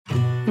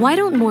Why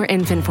don't more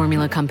infant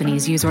formula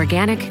companies use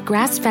organic,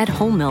 grass-fed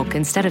whole milk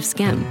instead of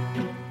skim?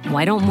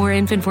 Why don't more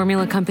infant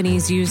formula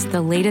companies use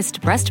the latest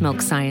breast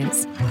milk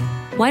science?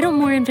 Why don't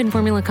more infant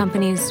formula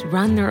companies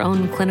run their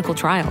own clinical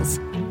trials?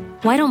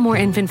 Why don't more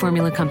infant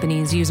formula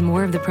companies use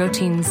more of the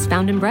proteins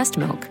found in breast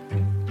milk?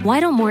 Why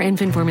don't more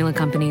infant formula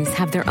companies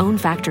have their own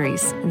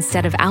factories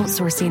instead of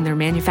outsourcing their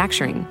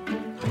manufacturing?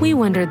 We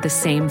wondered the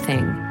same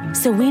thing.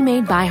 So we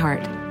made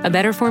ByHeart, a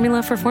better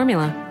formula for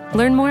formula.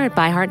 Learn more at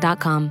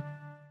byheart.com.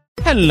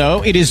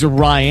 Hello, it is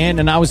Ryan,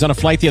 and I was on a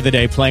flight the other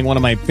day playing one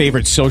of my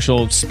favorite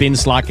social spin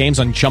slot games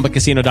on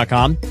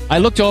ChumbaCasino.com. I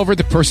looked over at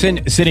the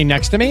person sitting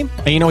next to me,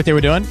 and you know what they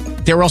were doing?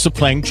 They were also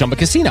playing Chumba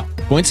Casino.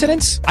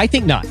 Coincidence? I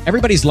think not.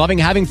 Everybody's loving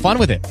having fun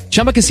with it.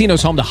 Chumba Casino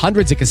is home to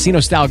hundreds of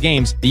casino-style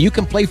games that you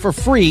can play for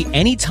free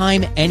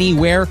anytime,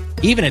 anywhere,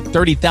 even at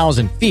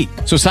 30,000 feet.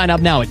 So sign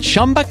up now at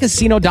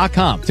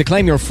ChumbaCasino.com to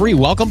claim your free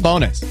welcome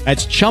bonus.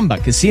 That's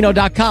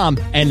ChumbaCasino.com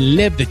and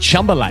live the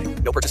Chumba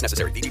life. No purchase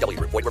necessary. VGW.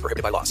 Void where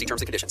prohibited by law. See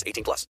terms and conditions.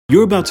 18+.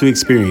 You're about to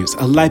experience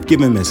a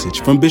life-giving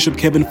message from Bishop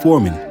Kevin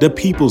Foreman, the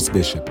People's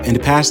Bishop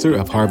and pastor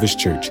of Harvest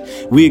Church.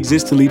 We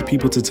exist to lead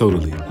people to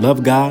totally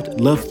love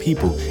God, love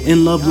people,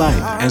 and love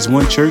life as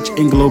one church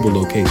in global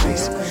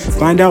locations.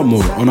 Find out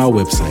more on our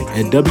website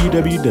at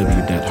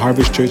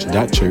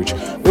www.harvestchurch.church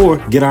or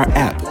get our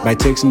app by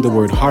texting the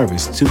word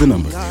harvest to the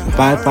number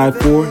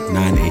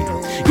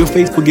 55498. Your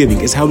faithful giving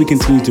is how we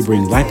continue to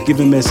bring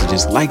life-giving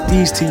messages like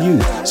these to you.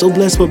 So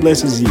bless what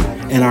blesses you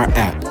in our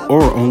app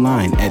or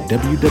online at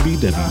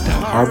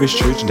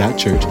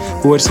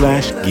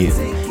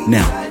www.harvestchurch.church/give.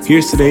 Now,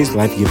 here's today's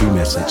life-giving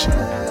message.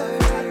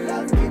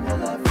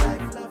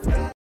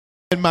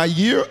 In my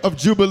year of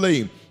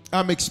Jubilee,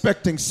 I'm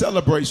expecting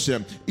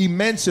celebration,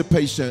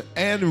 emancipation,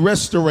 and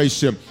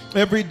restoration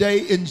every day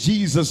in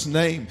Jesus'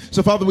 name.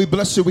 So, Father, we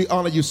bless you. We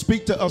honor you.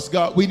 Speak to us,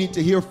 God. We need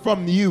to hear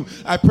from you.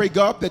 I pray,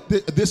 God, that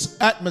this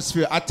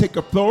atmosphere, I take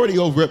authority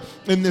over it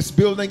in this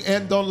building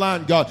and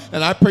online, God.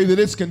 And I pray that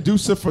it's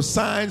conducive for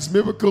signs,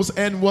 miracles,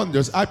 and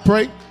wonders. I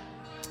pray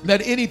that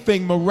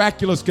anything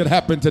miraculous could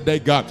happen today,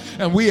 God.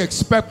 And we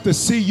expect to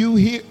see you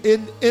here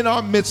in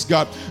our midst,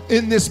 God,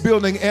 in this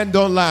building and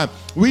online.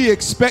 We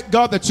expect,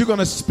 God, that you're going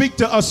to speak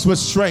to us with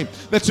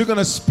strength, that you're going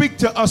to speak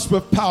to us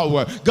with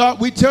power. God,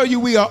 we tell you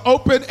we are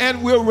open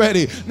and we're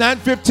ready.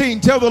 9:15,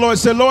 tell the Lord,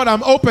 say, Lord,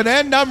 I'm open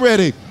and I'm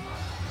ready.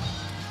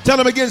 Tell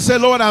him again, say,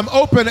 Lord, I'm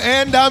open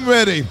and I'm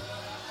ready.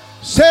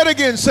 Say it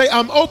again, say,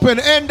 I'm open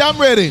and I'm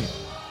ready.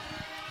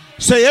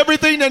 Say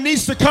everything that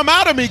needs to come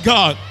out of me,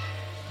 God.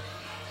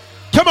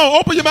 Come on,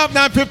 open your mouth,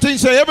 9:15.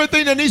 Say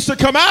everything that needs to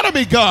come out of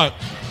me, God.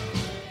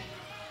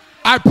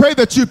 I pray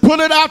that you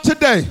pull it out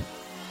today.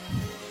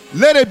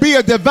 Let it be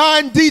a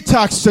divine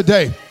detox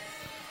today.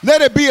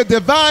 Let it be a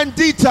divine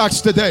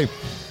detox today.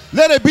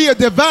 Let it be a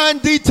divine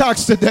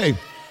detox today.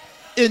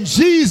 In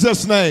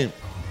Jesus' name.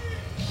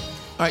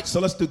 All right, so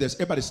let's do this.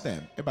 Everybody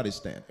stand. Everybody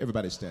stand.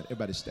 Everybody stand.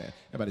 Everybody stand.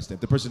 Everybody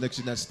stand. The person next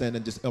to you not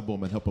standing, just elbow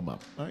them and help them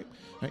up. All right?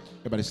 All right?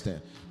 Everybody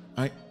stand.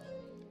 All right?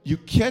 You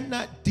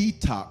cannot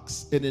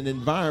detox in an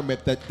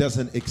environment that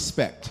doesn't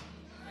expect.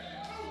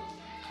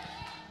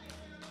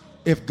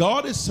 If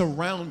God is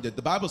surrounded,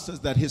 the Bible says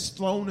that his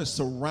throne is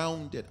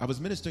surrounded. I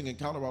was ministering in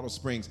Colorado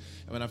Springs,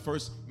 and when I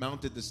first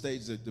mounted the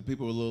stage, the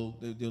people were a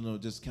little,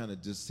 just kind of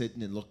just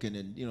sitting and looking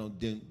and,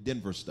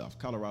 Denver stuff,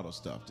 Colorado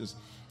stuff. Just,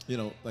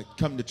 like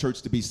come to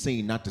church to be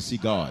seen, not to see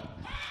God.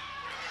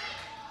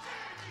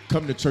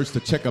 Come to church to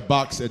check a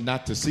box and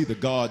not to see the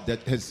God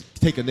that has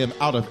taken them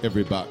out of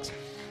every box.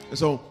 And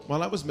so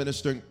while I was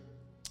ministering,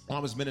 I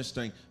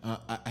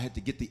had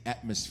to get the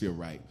atmosphere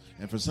right.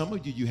 And for some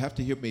of you, you have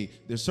to hear me.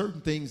 There's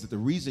certain things that the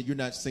reason you're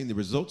not seeing the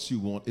results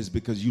you want is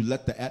because you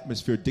let the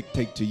atmosphere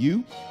dictate to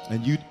you,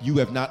 and you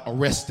have not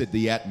arrested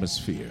the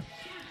atmosphere.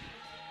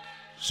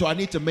 So I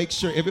need to make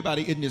sure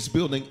everybody in this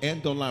building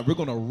and online, we're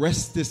going to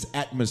arrest this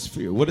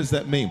atmosphere. What does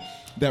that mean?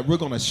 That we're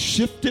going to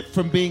shift it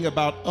from being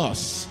about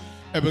us,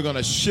 and we're going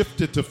to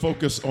shift it to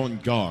focus on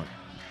God.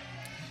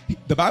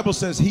 The Bible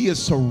says he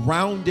is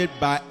surrounded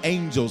by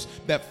angels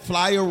that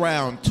fly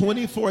around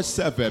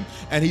 24/7,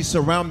 and he's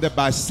surrounded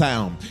by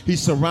sound.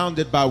 He's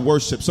surrounded by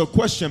worship. So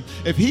question,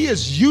 if he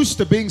is used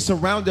to being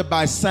surrounded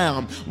by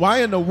sound,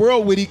 why in the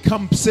world would he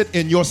come sit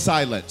in your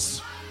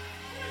silence?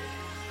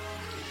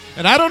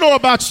 And I don't know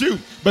about you,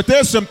 but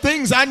there's some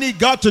things I need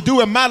God to do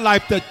in my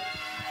life that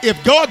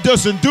if God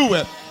doesn't do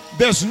it,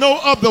 there's no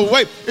other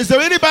way. Is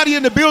there anybody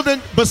in the building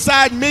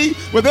beside me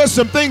where there's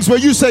some things where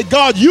you say,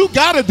 God, you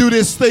got to do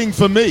this thing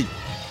for me?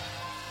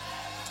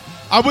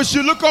 I wish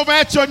you look over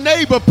at your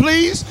neighbor,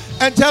 please,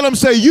 and tell him,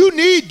 say, you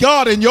need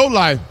God in your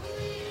life.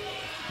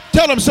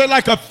 Tell him, say,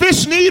 like a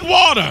fish need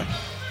water.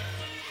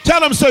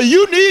 Tell him, say,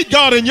 you need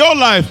God in your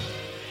life.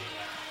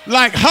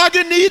 Like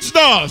Hagen needs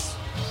Dawes.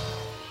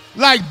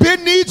 Like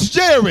Ben needs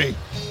Jerry.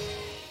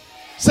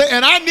 Say,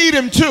 and I need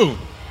him too.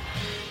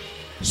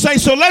 Say,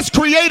 so let's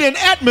create an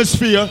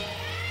atmosphere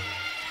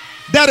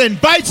that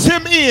invites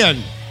him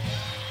in.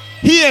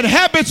 He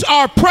inhabits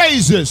our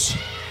praises.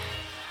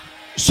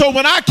 So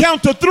when I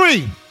count to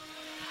three,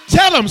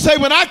 tell him, say,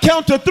 when I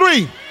count to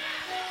three,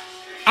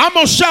 I'm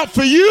going to shout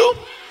for you.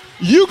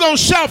 You going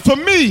to shout for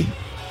me.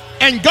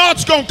 And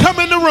God's going to come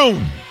in the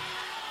room.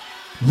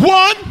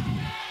 1,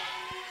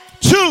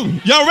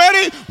 2. Y'all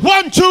ready?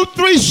 1, 2,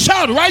 3.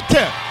 Shout right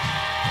there.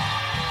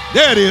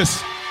 There it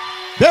is.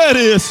 There it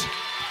is.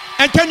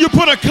 And can you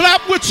put a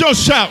clap with your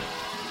shout?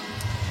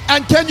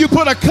 And can you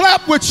put a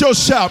clap with your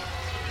shout?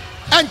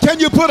 And can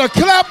you put a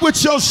clap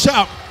with your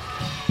shout?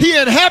 He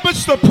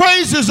inhabits the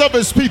praises of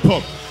his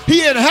people.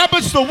 He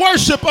inhabits the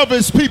worship of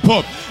his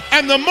people.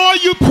 And the more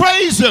you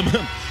praise him,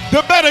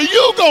 the better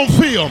you gonna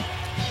feel.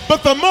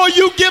 But the more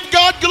you give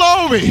God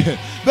glory,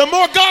 the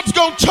more God's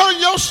gonna turn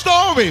your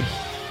story.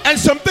 And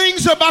some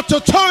things are about to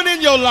turn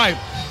in your life.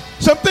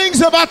 Some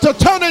things are about to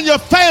turn in your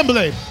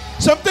family.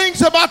 Some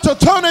things are about to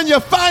turn in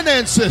your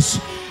finances.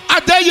 I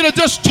dare you to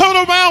just turn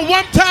around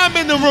one time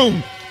in the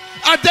room.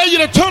 I dare you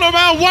to turn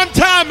around one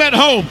time at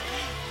home.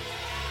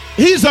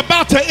 He's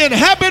about to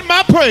inhabit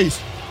my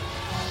praise.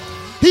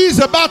 He's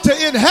about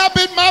to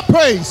inhabit my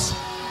praise.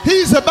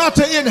 He's about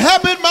to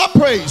inhabit my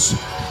praise.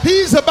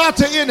 He's about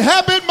to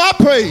inhabit my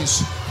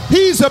praise.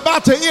 He's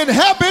about to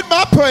inhabit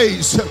my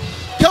praise.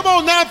 Come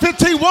on,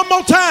 9:15, one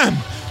more time,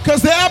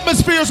 because the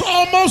atmosphere is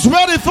almost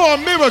ready for a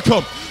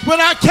miracle. When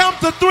I count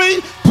to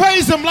 3,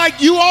 praise him like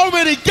you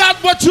already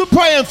got what you're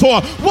praying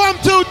for. 1,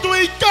 2,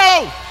 3,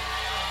 go.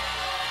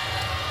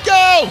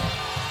 Go.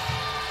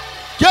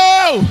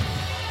 Go.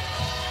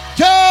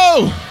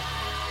 Go.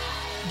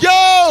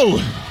 Go.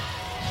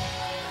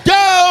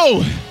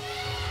 Go.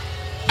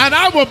 And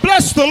I will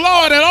bless the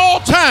Lord at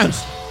all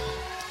times,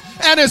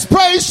 and his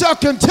praise shall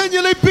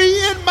continually be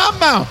in my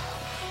mouth.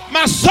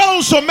 My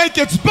soul shall make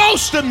its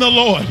boast in the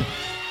Lord,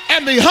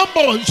 and the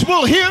humble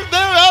will hear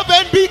thereof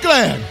and be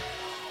glad.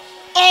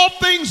 All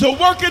things are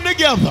working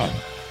together.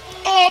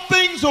 All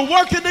things are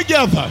working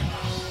together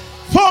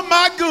for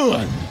my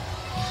good.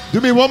 Do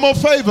me one more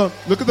favor.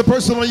 Look at the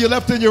person on your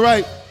left and your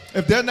right.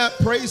 If they're not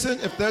praising,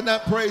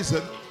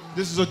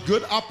 this is a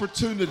good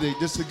opportunity.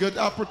 This is a good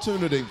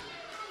opportunity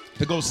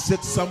to go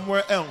sit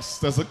somewhere else.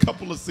 There's a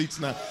couple of seats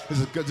now. This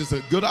is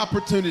a good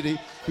opportunity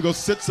to go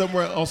sit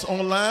somewhere else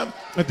online.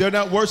 If they're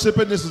not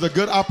worshiping, this is a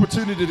good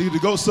opportunity to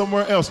go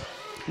somewhere else.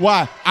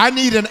 Why? I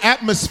need an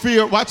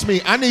atmosphere. Watch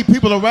me. I need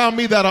people around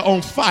me that are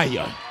on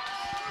fire.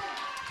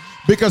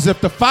 Because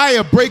if the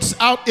fire breaks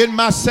out in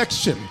my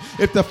section,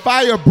 if the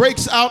fire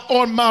breaks out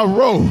on my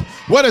row,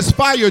 what does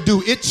fire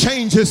do? It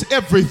changes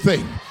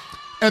everything.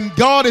 And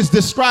God is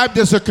described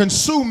as a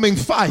consuming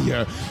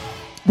fire,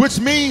 which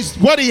means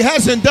what he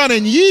hasn't done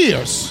in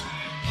years,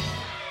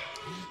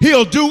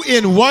 he'll do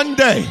in one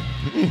day.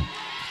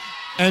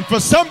 And for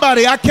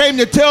somebody, I came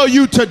to tell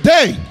you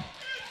today,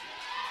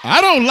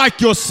 I don't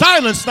like your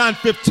silence,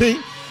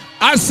 9:15.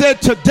 I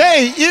said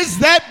today is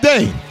that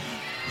day.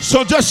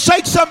 So just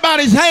shake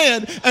somebody's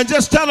hand and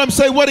just tell them,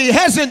 say what he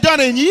hasn't done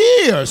in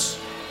years.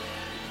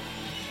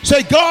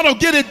 Say God will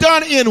get it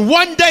done in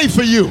one day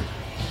for you.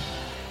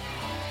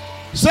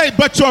 Say,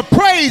 but your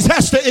praise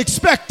has to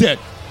expect it.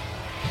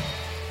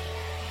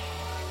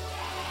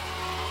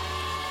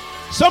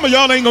 Some of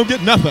y'all ain't gonna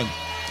get nothing.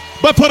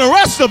 But for the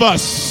rest of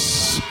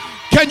us,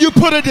 can you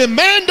put a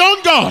demand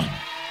on God?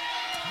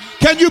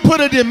 Can you put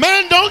a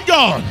demand on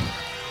God?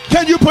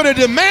 Can you put a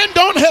demand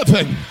on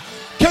heaven?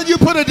 Can you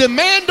put a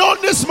demand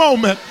on this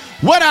moment?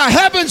 What I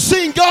haven't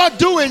seen God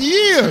do in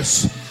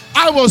years,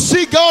 I will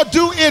see God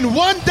do in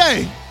one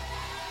day.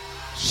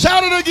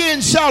 Shout it again,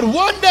 shout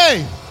one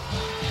day.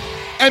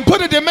 And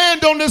put a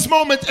demand on this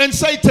moment and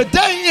say,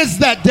 today is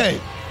that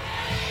day.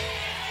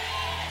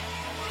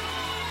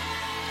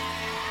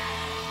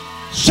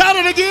 Shout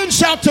it again,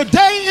 shout,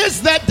 today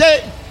is that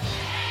day.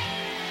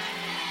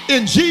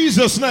 In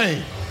Jesus'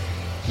 name.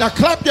 Now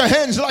clap your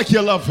hands like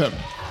you love him.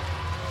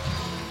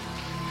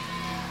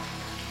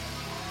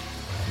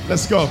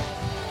 Let's go.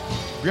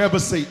 Grab a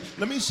seat.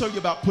 Let me show you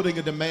about putting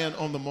a demand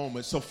on the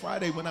moment. So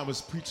Friday when I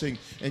was preaching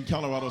in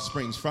Colorado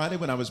Springs,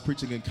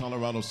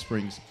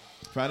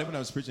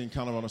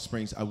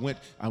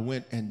 I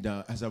went and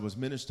as I was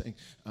ministering,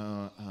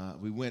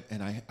 we went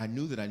and I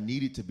knew that I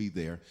needed to be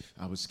there.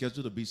 I was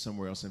scheduled to be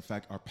somewhere else. In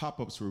fact, our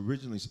pop-ups were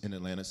originally in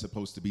Atlanta,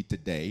 supposed to be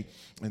today.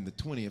 And the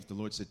 20th, the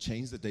Lord said,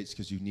 change the dates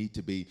because you need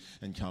to be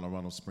in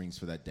Colorado Springs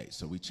for that day.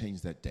 So we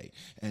changed that date.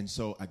 And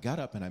so I got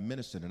up and I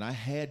ministered, and I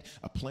had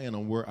a plan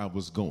on where I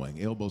was going.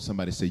 Elbow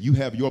somebody, say, you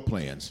have your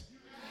plans.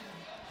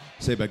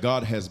 Say, but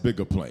God has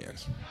bigger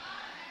plans.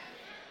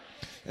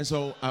 And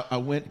so I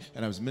went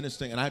and I was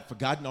ministering, and I had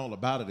forgotten all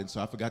about it, and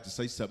so I forgot to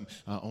say something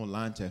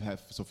online to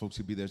have so folks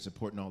could be there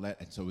supporting all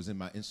that, and so it was in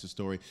my Insta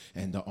story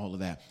and all of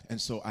that. And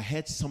so I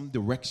had some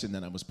direction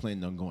that I was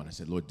planning on going. I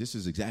said, Lord, this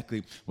is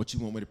exactly what you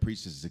want me to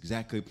preach. This is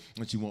exactly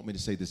what you want me to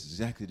say. This is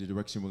exactly the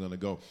direction we're going to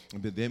go.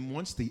 But then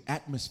once the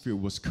atmosphere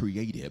was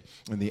created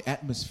and the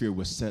atmosphere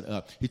was set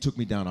up, he took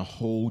me down a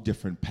whole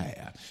different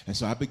path. And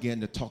so I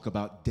began to talk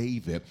about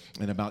David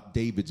and about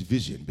David's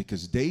vision,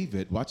 because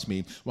David, watch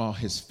me, while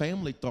his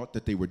family thought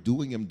that they were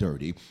doing him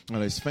dirty,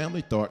 and his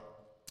family thought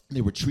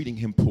They were treating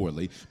him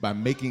poorly by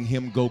making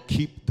him go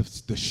keep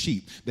the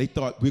sheep. They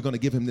thought, we're going to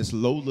give him this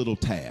low little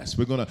task.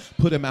 We're going to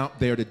put him out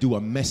there to do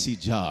a messy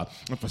job.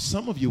 And for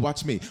some of you,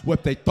 watch me,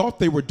 what they thought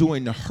they were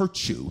doing to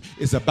hurt you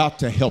is about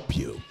to help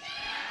you.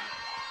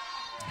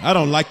 I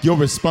don't like your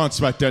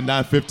response right there,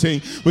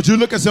 9:15. Would you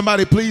look at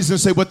somebody, please, and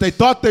say, what they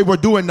thought they were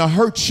doing to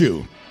hurt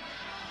you,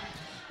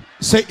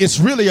 say, it's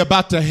really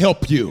about to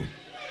help you.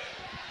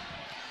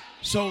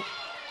 So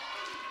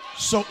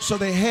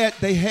they had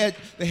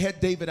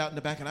David out in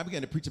the back, and I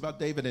began to preach about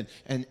David,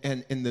 and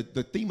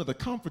the theme of the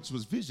conference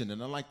was vision,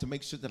 and I like to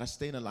make sure that I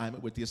stay in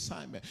alignment with the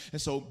assignment. And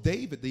so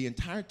David, the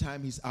entire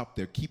time he's out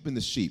there keeping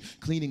the sheep,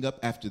 cleaning up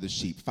after the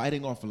sheep,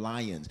 fighting off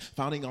lions,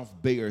 fighting off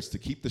bears to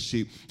keep the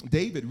sheep,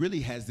 David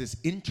really has this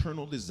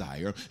internal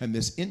desire and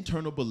this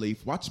internal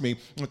belief, watch me,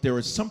 that there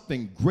is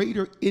something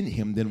greater in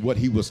him than what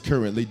he was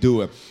currently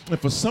doing. And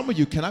for some of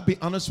you, can I be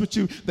honest with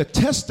you? The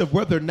test of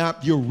whether or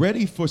not you're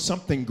ready for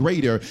something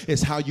greater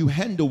is how you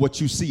handle what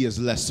you see as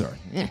lesser.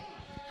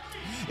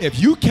 If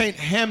you can't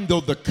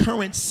handle the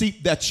current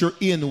seat that you're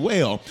in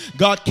well,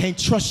 God can't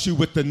trust you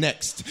with the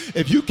next.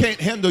 If you can't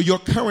handle your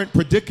current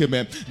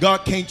predicament,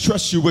 God can't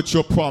trust you with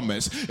your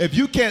promise. If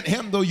you can't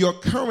handle your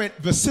current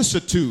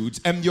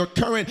vicissitudes and your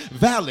current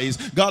valleys,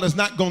 God is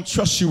not going to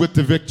trust you with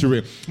the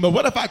victory. But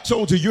what if I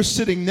told you you're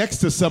sitting next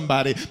to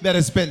somebody that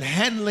has been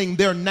handling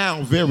their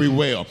now very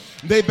well?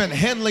 They've been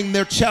handling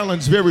their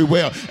challenge very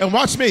well. And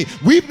watch me,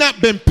 we've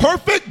not been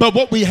perfect, but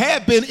what we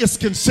have been is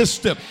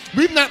consistent.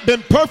 We've not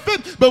been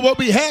perfect, but what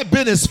we have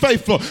been is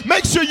faithful.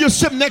 Make sure you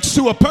sit next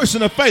to a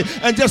person of faith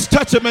and just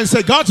touch him and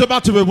say, God's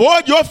about to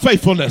reward your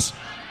faithfulness.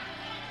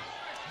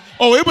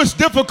 Oh, it was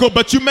difficult,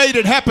 but you made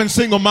it happen,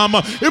 single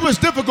mama. It was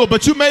difficult,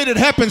 but you made it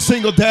happen,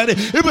 single daddy.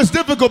 It was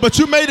difficult, but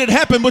you made it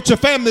happen with your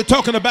family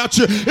talking about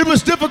you. It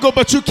was difficult,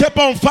 but you kept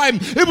on fighting.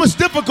 It was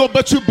difficult,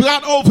 but you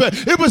got over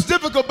it. It was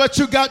difficult, but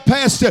you got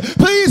past it.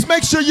 Please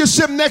make sure you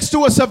sit next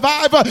to a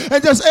survivor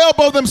and just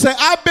elbow them. Say,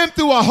 I've been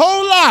through a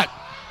whole lot.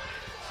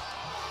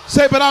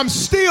 Say, but I'm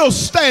still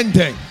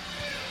standing.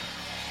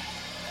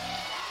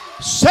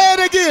 Say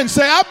it again.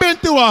 Say, I've been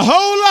through a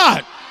whole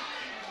lot,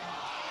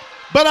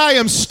 but I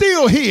am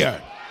still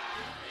here.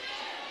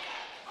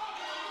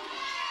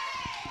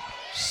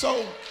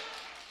 So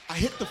I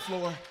hit the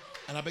floor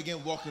and I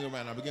began walking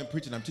around. I began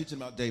preaching. I'm teaching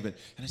about David.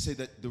 And I say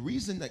that the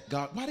reason that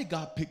why did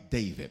God pick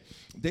David?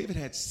 David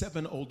had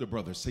 7 older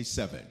brothers. Say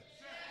 7.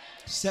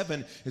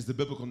 7 is the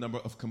biblical number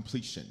of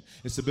completion.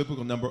 It's the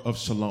biblical number of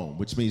shalom,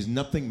 which means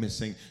nothing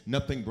missing,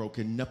 nothing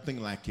broken,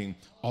 nothing lacking,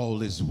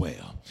 all is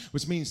well.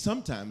 Which means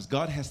sometimes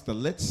God has to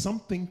let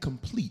something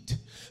complete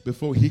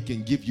before he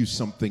can give you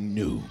something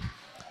new.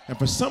 And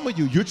for some of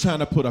you, you're trying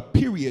to put a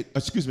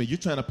you're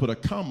trying to put a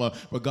comma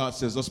where God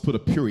says, let's put a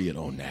period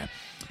on that.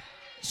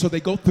 So they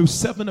go through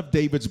 7 of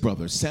David's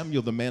brothers.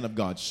 Samuel, the man of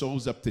God,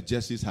 shows up to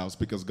Jesse's house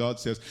because God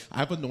says,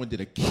 I've anointed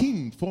a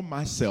king for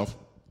myself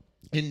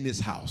in this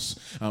house,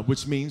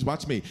 which means,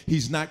 watch me,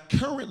 he's not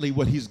currently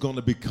what he's going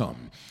to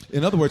become.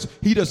 In other words,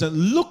 he doesn't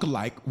look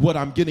like what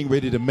I'm getting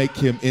ready to make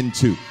him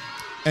into.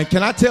 And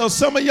can I tell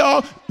some of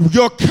y'all,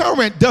 your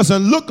current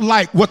doesn't look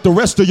like what the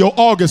rest of your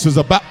August is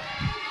about.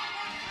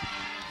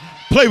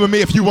 Play with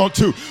me if you want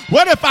to.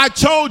 What if I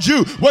told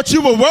you what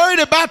you were worried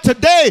about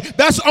today,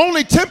 that's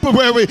only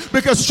temporary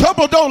because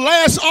trouble don't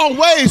last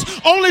always,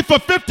 only for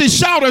 50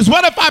 shouters.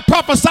 What if I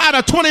prophesied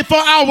a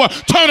 24-hour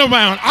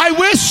turnaround? I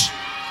wish.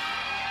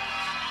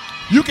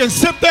 You can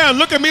sit there and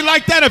look at me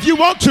like that if you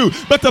want to.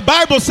 But the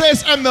Bible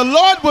says, and the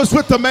Lord was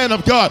with the man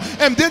of God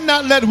and did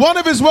not let one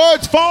of his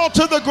words fall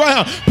to the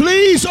ground.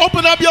 Please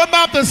open up your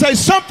mouth and say,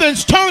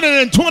 something's turning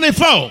in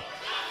 24.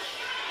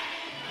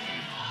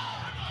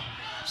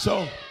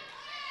 So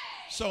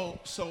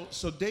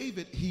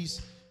David,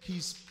 he's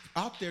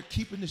out there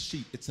keeping the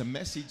sheep. It's a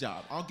messy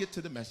job. I'll get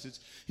to the message.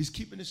 He's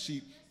keeping the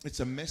sheep. It's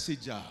a messy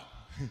job.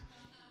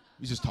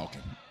 We're just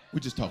talking.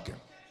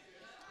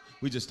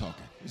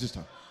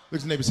 Look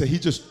at the neighbor,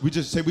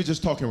 say, we're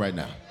just talking right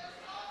now.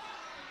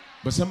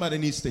 But somebody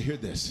needs to hear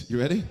this. You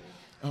ready?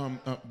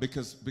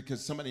 Because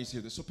somebody needs to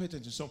hear this. So pay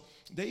attention. So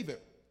David,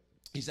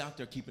 he's out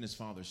there keeping his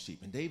father's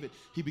sheep. And David,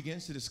 he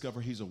begins to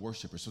discover he's a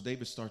worshiper. So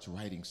David starts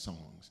writing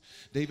songs.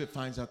 David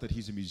finds out that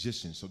he's a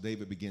musician. So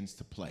David begins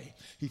to play.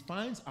 He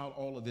finds out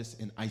all of this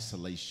in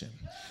isolation.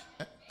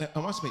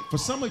 And watch me. For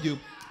some of you,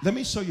 let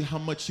me show you how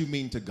much you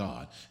mean to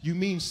God. You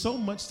mean so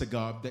much to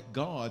God that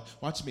God,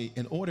 watch me,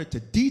 in order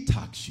to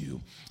detox you,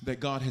 that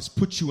God has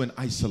put you in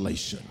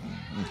isolation.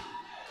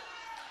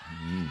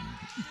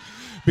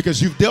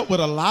 Because you've dealt with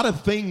a lot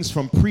of things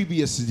from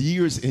previous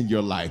years in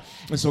your life.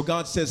 And so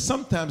God says,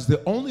 sometimes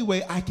the only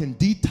way I can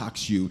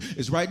detox you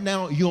is right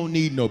now, you don't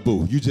need no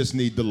boo. You just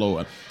need the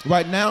Lord.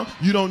 Right now,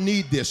 you don't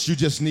need this. You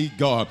just need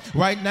God.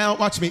 Right now,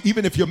 watch me,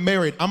 even if you're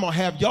married, I'm going to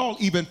have y'all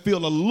even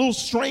feel a little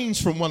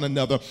strange from one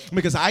another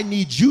because I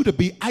need you to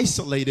be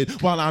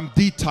isolated while I'm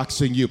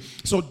detoxing you.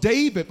 So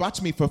David,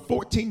 watch me, for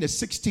 14 to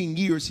 16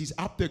 years, he's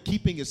out there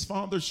keeping his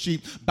father's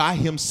sheep by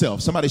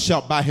himself. Somebody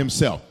shout, by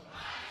himself.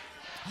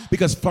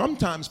 Because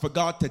sometimes for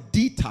God to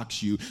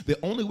detox you, the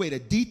only way to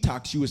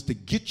detox you is to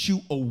get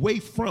you away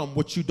from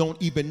what you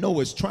don't even know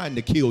is trying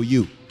to kill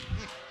you.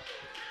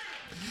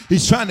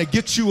 He's trying to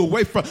get you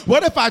away from.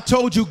 What if I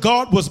told you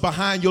God was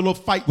behind your little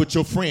fight with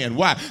your friend?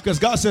 Why? Because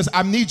God says,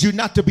 I need you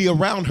not to be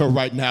around her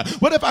right now.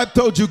 What if I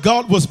told you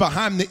God was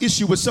behind the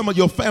issue with some of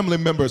your family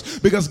members?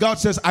 Because God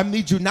says, I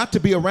need you not to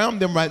be around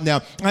them right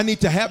now. I need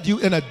to have you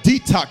in a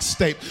detox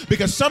state.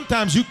 Because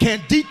sometimes you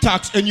can't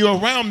detox and you're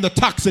around the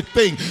toxic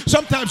thing.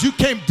 Sometimes you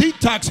can't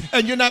detox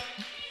and you're not.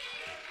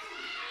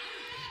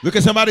 Look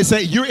at somebody,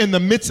 say, you're in the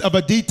midst of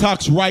a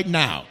detox right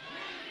now.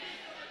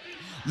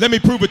 Let me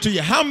prove it to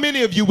you. How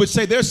many of you would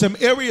say there's some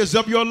areas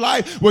of your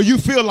life where you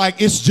feel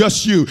like it's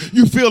just you?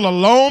 You feel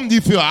alone.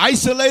 You feel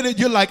isolated.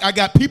 You're like, I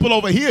got people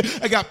over here.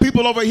 I got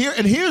people over here.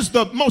 And here's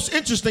the most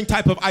interesting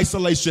type of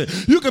isolation.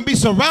 You can be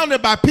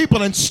surrounded by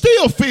people and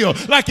still feel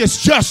like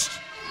it's just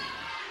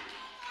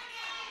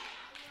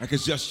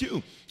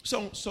you.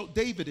 So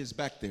David is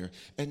back there.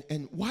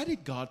 And why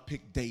did God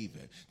pick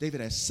David? David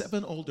has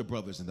 7 older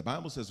brothers. And the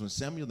Bible says when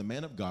Samuel, the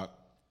man of God,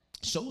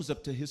 shows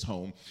up to his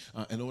home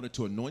in order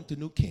to anoint the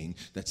new king,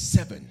 that's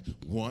 7.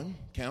 1,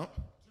 count,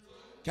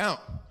 4,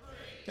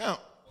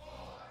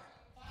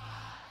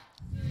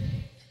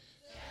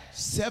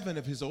 7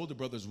 of his older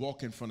brothers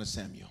walk in front of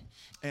Samuel,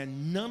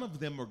 and none of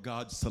them are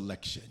God's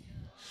selection.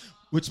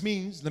 Which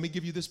means, let me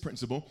give you this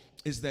principle,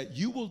 is that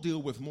you will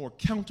deal with more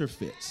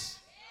counterfeits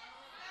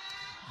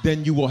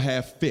than you will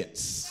have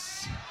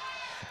fits.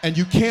 And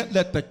you can't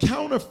let the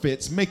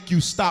counterfeits make you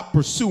stop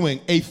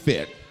pursuing a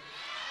fit.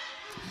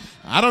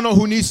 I don't know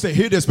who needs to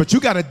hear this, but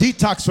you got to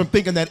detox from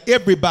thinking that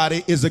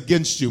everybody is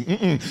against you.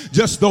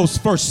 Just those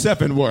first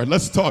 7 words.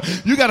 Let's talk.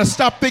 You got to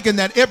stop thinking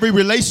that every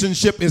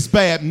relationship is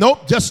bad.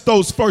 Nope, just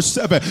those first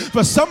 7.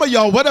 For some of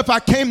y'all, what if I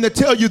came to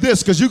tell you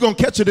this? Because you're going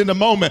to catch it in a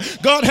moment.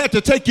 God had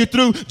to take you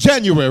through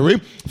January,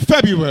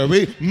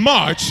 February,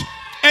 March,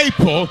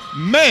 April,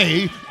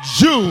 May,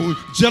 June,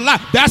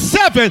 July. That's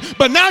 7,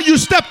 but now you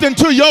stepped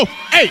into your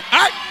 8.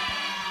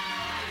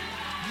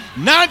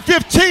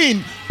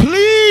 9:15.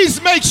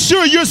 Please make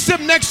sure you're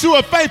sitting next to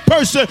a faith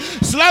person.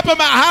 Slap them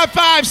out, high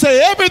five,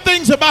 say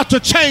everything's about to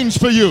change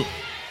for you.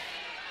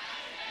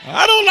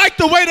 I don't like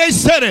the way they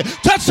said it.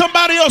 Touch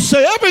somebody else,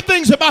 say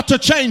everything's about to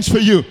change for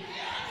you.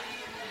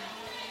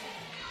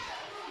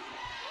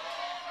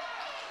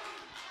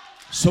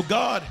 So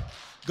God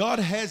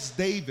has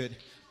David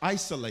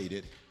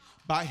isolated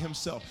by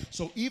himself.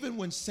 So even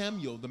when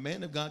Samuel, the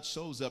man of God,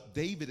 shows up,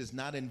 David is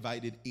not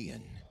invited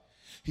in.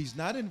 He's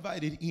not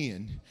invited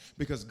in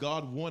because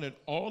God wanted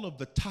all of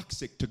the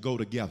toxic to go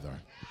together.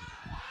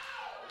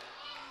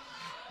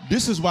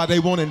 This is why they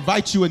won't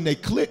invite you in their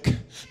clique,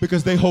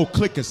 because their whole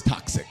clique is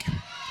toxic.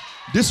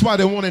 This is why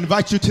they won't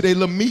invite you to their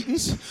little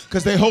meetings,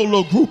 because their whole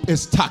little group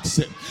is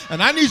toxic.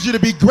 And I need you to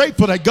be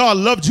grateful that God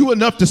loved you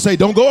enough to say,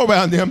 don't go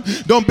around them.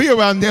 Don't be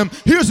around them.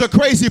 Here's a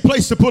crazy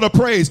place to put a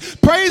praise.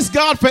 Praise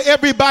God for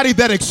everybody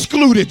that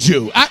excluded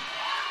you.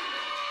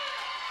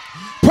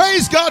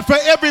 Praise God for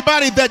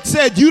everybody that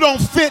said you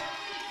don't fit.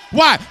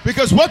 Why?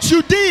 Because what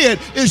you did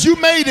is you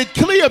made it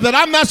clear that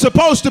I'm not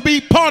supposed to be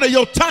part of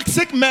your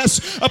toxic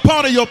mess, a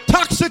part of your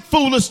toxic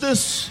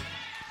foolishness.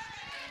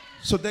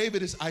 So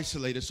David is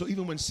isolated. So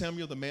even when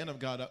Samuel, the man of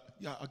God,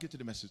 I'll get to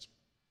the message.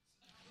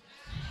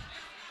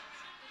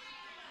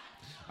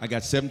 I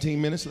got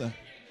 17 minutes left.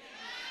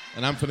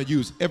 And I'm going to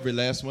use every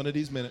last one of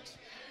these minutes.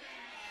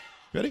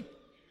 Ready?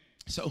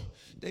 So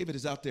David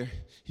is out there.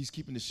 He's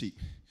keeping the sheep.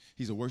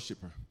 He's a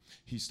worshiper.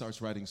 He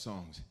starts writing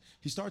songs.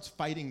 He starts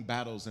fighting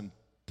battles in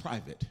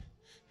private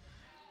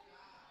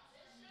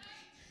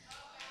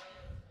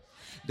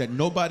that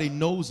nobody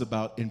knows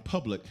about in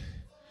public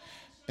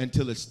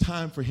until it's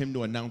time for him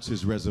to announce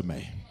his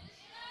resume.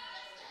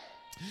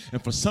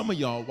 And for some of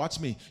y'all, watch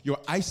me, your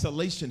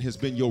isolation has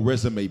been your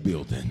resume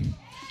building.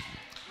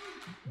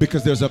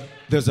 Because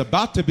there's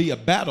about to be a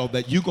battle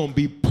that you're going to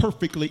be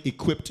perfectly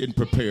equipped and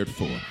prepared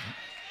for.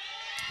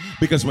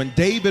 Because when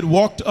David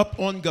walked up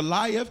on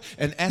Goliath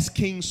and asked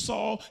King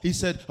Saul, he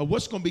said,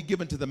 what's going to be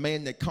given to the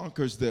man that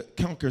conquers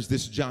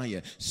this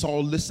giant?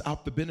 Saul lists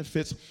out the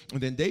benefits. And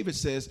then David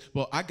says,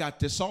 well, I got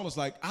this. Saul is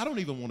like, I don't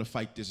even want to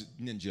fight this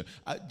ninja.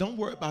 Don't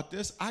worry about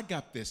this. I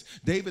got this.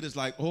 David is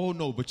like, oh,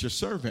 no, but your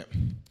servant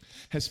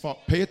has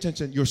fought. Pay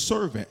attention, your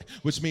servant,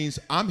 which means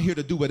I'm here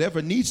to do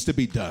whatever needs to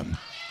be done.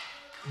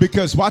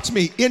 Because watch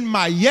me, in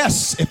my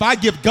yes, if I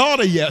give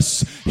God a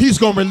yes, he's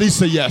going to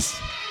release a yes.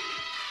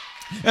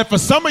 And for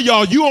some of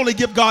y'all, you only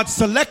give God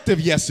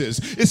selective yeses.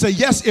 It's a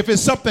yes if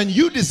it's something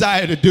you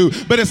desire to do,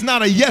 but it's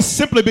not a yes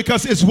simply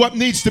because it's what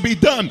needs to be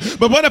done.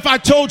 But what if I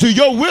told you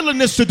your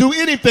willingness to do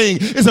anything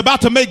is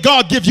about to make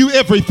God give you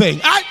everything?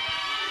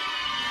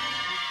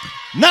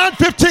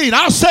 9:15,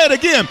 I'll say it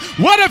again.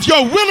 What if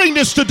your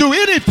willingness to do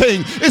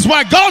anything is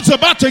why God's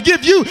about to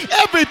give you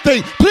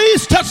everything?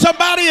 Please touch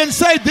somebody and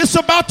say, this is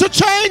about to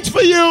change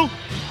for you.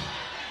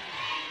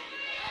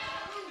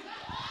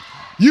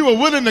 You were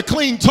willing to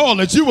clean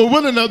toilets. You were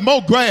willing to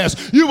mow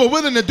grass. You were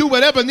willing to do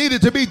whatever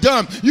needed to be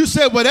done. You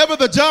said, whatever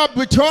the job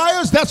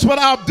requires, that's what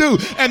I'll do.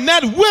 And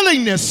that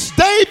willingness,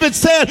 David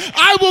said,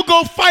 I will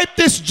go fight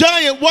this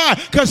giant. Why?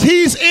 Because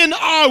he's in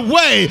our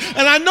way.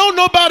 And I know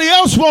nobody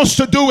else wants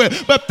to do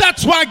it, but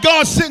that's why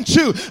God sent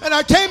you. And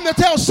I came to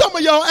tell some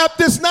of y'all at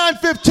this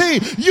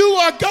 9:15, you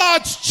are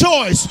God's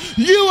choice.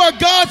 You are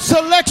God's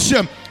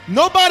selection.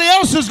 Nobody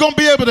else is going to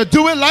be able to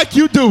do it like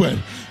you do it.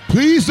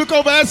 Please look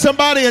over at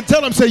somebody and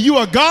tell them, say, you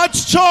are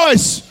God's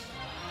choice.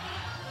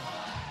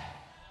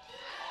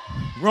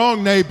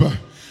 Wrong, neighbor.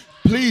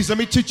 Please, let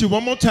me teach you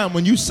one more time.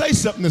 When you say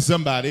something to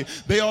somebody,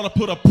 they ought to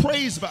put a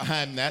praise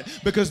behind that,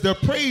 because their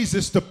praise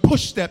is to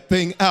push that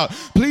thing out.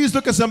 Please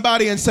look at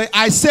somebody and say,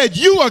 I said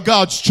you are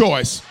God's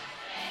choice.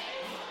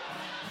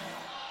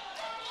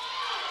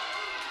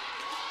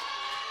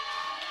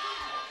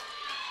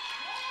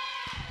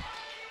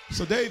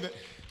 So David,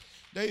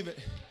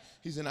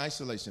 he's in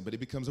isolation, but he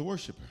becomes a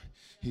worshiper.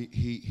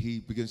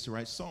 He begins to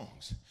write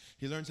songs.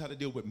 He learns how to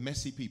deal with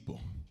messy people.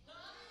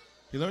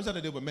 He learns how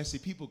to deal with messy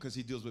people because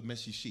he deals with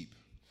messy sheep.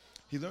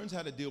 He learns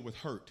how to deal with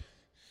hurt.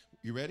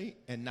 You ready?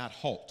 And not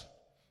halt.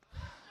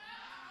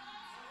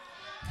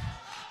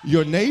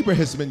 Your neighbor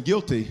has been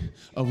guilty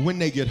of when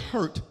they get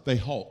hurt, they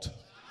halt.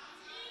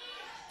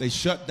 They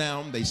shut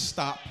down, they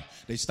stop.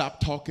 They stop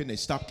talking, they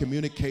stop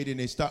communicating,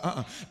 they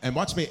stop, And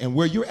watch me, and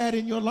where you're at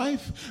in your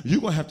life, you're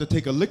going to have to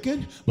take a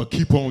licking, but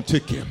keep on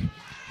ticking.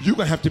 You're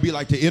going to have to be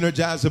like the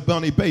Energizer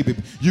Bunny baby.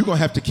 You're going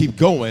to have to keep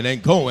going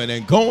and going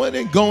and going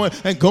and going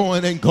and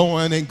going and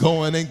going and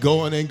going and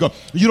going and going.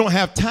 You don't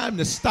have time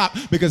to stop,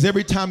 because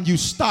every time you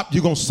stop,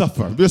 you're going to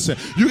suffer. Listen,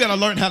 you got to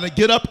learn how to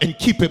get up and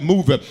keep it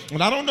moving.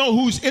 And I don't know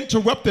who's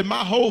interrupted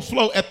my whole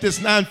flow at this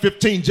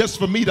 9:15 just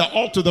for me to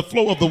alter the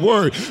flow of the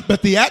word,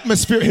 but the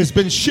atmosphere has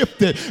been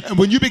shifted. And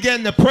when you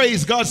began to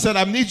praise, God said,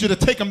 I need you to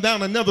take them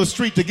down another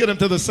street to get them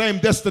to the same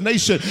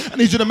destination. I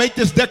need you to make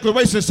this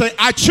declaration and say,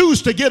 I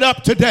choose to get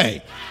up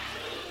today.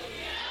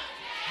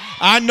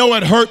 I know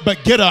it hurt,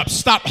 but get up.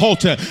 Stop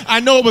halting. I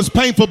know it was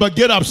painful, but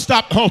get up.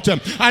 Stop halting.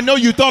 I know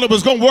you thought it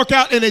was going to work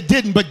out and it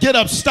didn't, but get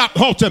up. Stop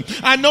halting.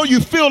 I know you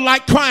feel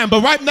like crying,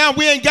 but right now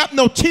we ain't got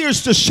no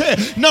tears to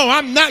shed. No,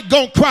 I'm not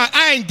going to cry.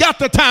 I ain't got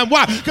the time.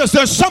 Why? Because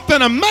there's something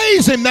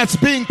amazing that's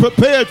being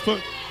prepared for.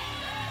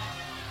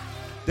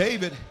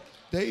 David,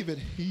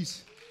 he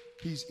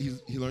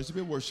learns to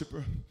be a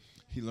worshiper.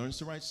 He learns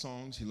to write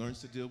songs. He learns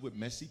to deal with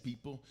messy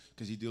people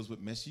because he deals with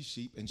messy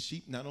sheep. And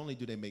sheep, not only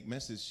do they make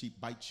messes, sheep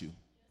bite you.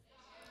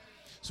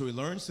 So he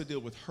learns to deal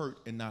with hurt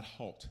and not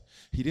halt.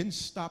 He didn't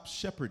stop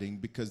shepherding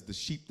because the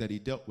sheep that he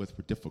dealt with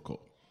were difficult.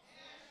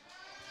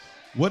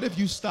 What if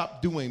you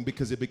stopped doing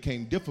because it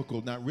became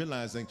difficult, not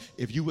realizing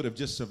if you would have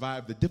just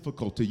survived the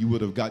difficulty, you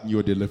would have gotten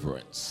your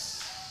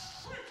deliverance?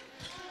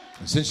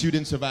 And since you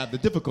didn't survive the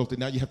difficulty,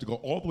 now you have to go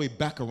all the way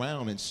back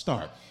around and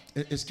start.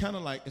 It's kind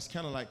of like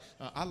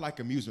I like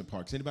amusement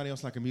parks. Anybody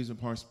else like amusement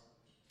parks?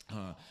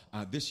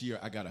 This year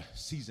I got a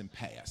season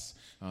pass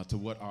to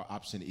what our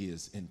option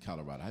is in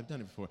Colorado. I've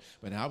done it before,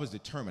 but I was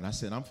determined. I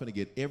said, I'm going to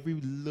get every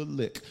little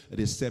lick of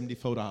this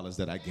 $74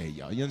 that I gave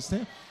y'all. You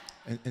understand?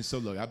 And so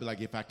look, I'd be like,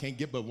 if I can't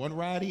get but one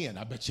ride in,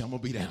 I bet you I'm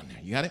going to be down there.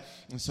 You got it?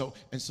 And so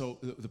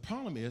the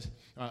problem is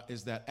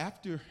that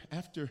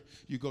after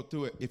you go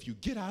through it, if you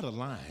get out of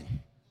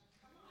line,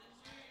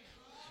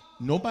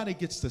 nobody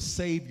gets to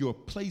save your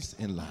place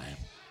in line.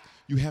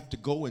 You have to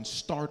go and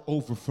start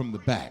over from the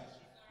back.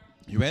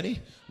 You ready?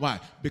 Why?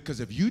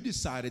 Because if you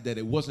decided that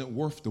it wasn't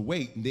worth the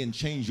wait and then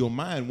change your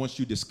mind once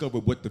you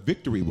discovered what the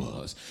victory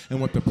was and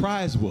what the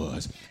prize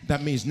was,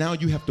 that means now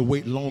you have to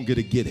wait longer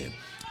to get it.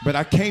 But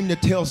I came to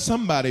tell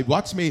somebody,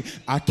 watch me,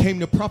 I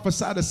came to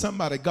prophesy to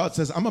somebody. God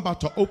says, I'm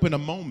about to open a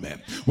moment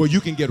where you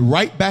can get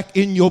right back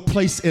in your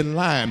place in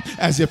line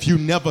as if you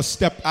never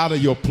stepped out of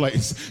your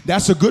place.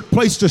 That's a good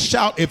place to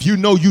shout if you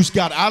know you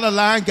got out of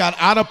line, got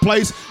out of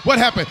place. What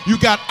happened? You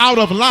got out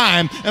of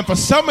line. And for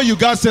some of you,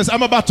 God says,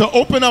 I'm about to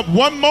open up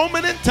one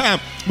moment in time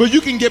where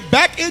you can get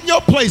back in your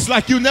place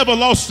like you never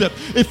lost it.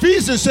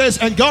 Ephesians says,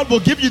 and God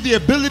will give you the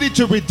ability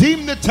to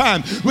redeem the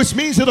time, which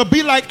means it'll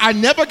be like I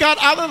never got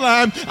out of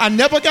line. I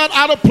never got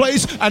out of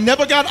place. I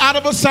never got out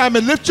of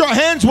assignment. Lift your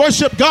hands,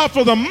 worship God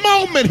for the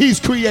moment he's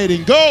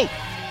creating. Go.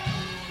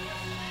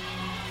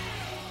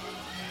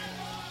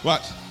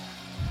 Watch.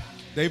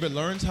 David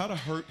learns how to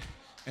hurt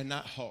and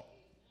not halt.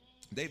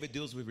 David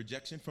deals with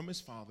rejection from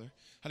his father.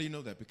 How do you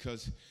know that?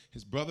 Because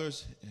his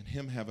brothers and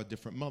him have a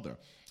different mother.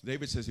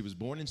 David says he was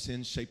born in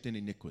sin, shaped in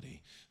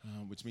iniquity,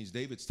 which means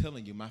David's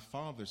telling you, my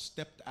father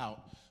stepped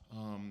out,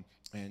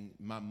 and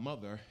my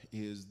mother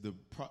is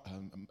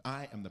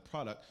I am the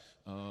product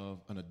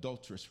of an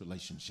adulterous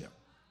relationship.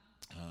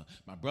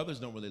 My brothers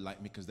don't really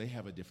like me because they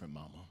have a different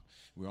mama.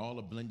 We're all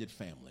a blended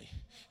family.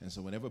 And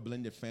so whenever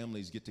blended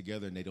families get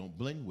together and they don't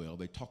blend well,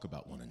 they talk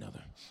about one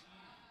another.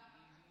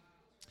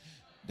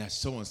 That's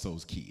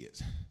so-and-so's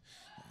kids.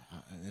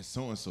 That's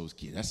so-and-so's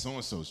kid. That's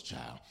so-and-so's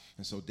child.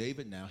 And so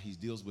David now, he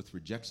deals with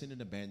rejection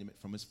and abandonment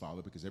from his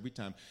father because every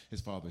time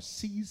his father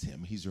sees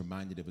him, he's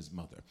reminded of his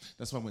mother.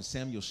 That's why when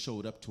Samuel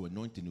showed up to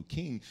anoint the new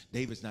king,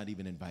 David's not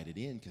even invited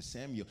in because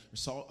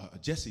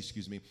Jesse,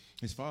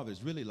 his father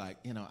is really like,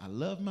 I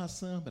love my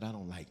son, but I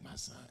don't like my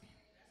son.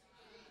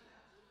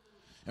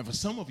 And for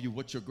some of you,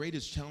 what your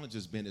greatest challenge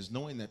has been is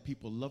knowing that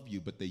people love you,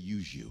 but they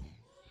use you.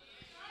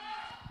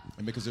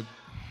 And because of...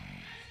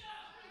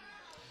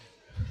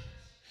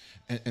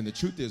 And the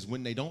truth is,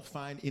 when they don't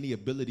find any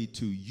ability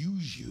to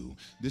use you,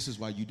 this is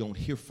why you don't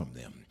hear from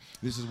them.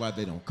 This is why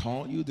they don't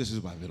call you. This is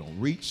why they don't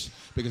reach,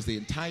 because the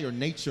entire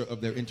nature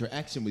of their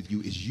interaction with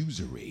you is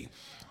usury.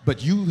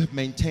 But you have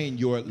maintained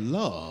your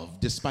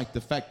love despite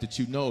the fact that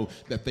you know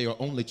that they are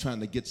only trying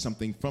to get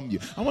something from you.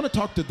 I want to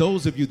talk to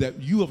those of you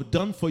that you have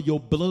done for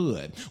your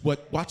blood.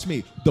 Watch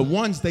me, the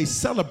ones they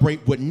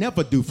celebrate would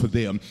never do for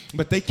them,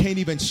 but they can't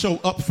even show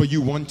up for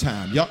you one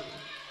time. Yup.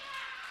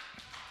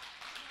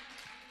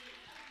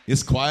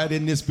 It's quiet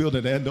in this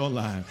building and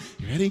online.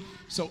 You ready?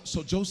 So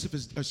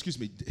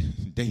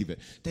David.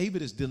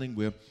 David is dealing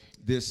with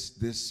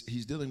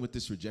he's dealing with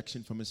this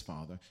rejection from his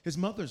father. His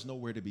mother's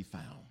nowhere to be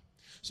found.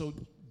 So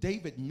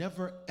David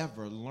never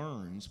ever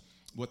learns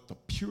what the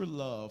pure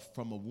love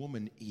from a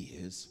woman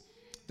is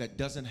that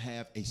doesn't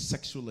have a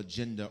sexual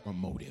agenda or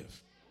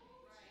motive.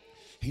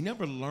 He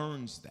never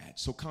learns that.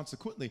 So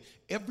consequently,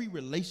 every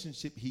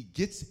relationship he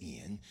gets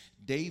in,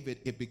 David,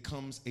 it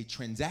becomes a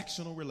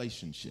transactional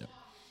relationship.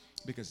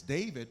 Because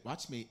David,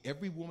 watch me,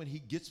 every woman he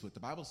gets with, the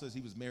Bible says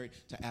he was married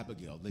to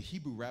Abigail. The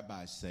Hebrew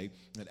rabbis say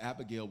that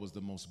Abigail was the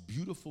most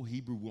beautiful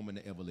Hebrew woman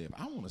to ever live.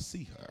 I want to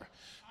see her.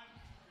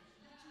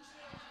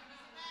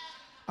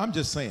 I'm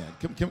just saying.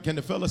 Can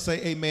the fella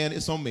say amen?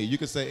 It's on me. You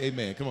can say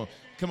amen. Come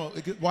on.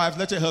 Wives,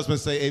 let your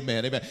husband say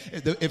amen. Amen.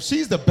 If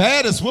she's the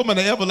baddest woman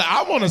to ever live,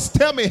 I want to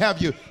tell me,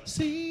 have you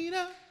seen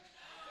her?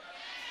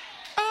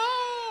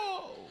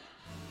 Oh.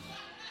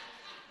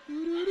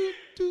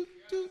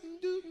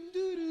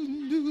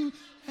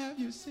 Have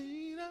you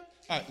seen her?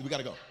 All right, we got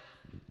to go.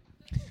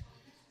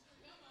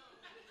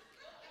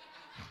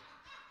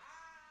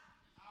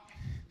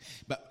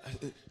 But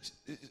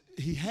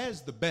he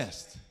has the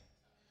best,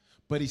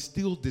 but he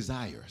still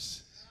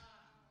desires.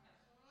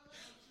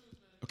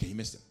 Okay, you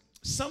missed it.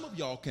 Some of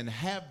y'all can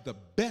have the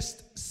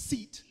best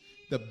seat,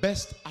 the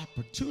best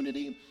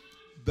opportunity,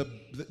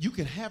 you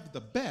can have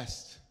the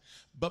best,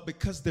 but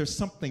because there's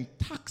something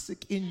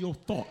toxic in your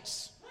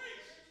thoughts,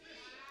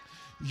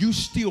 you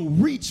still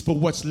reach for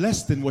what's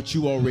less than what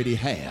you already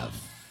have.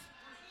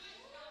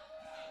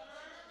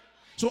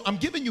 So I'm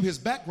giving you his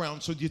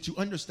background so that you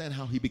understand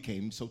how he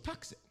became so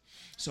toxic.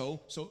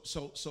 So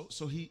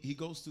he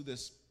goes through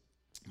this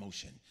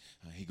motion.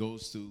 He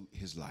goes through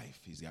his life.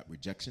 He's got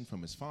rejection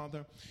from his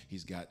father.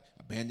 He's got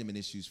abandonment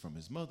issues from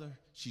his mother.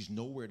 She's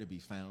nowhere to be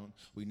found.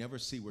 We never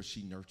see where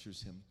she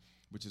nurtures him,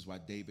 which is why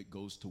David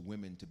goes to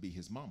women to be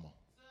his mama,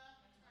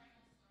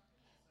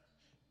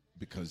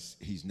 because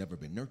he's never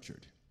been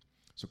nurtured.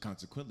 So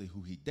consequently,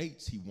 who he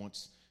dates, he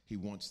wants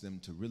them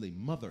to really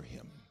mother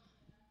him.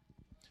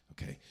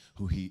 Okay,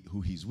 who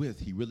he's with,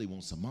 he really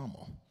wants a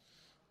mama.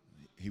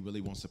 He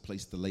really wants a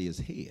place to lay his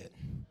head.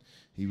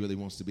 He really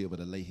wants to be able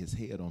to lay his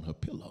head on her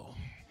pillow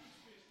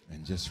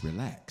and just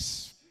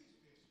relax.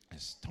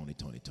 That's Tony.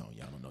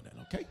 Y'all don't know that,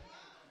 okay?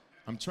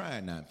 I'm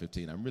trying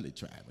 9:15. I'm really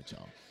trying with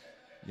y'all.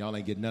 Y'all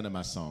ain't getting none of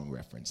my song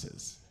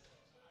references.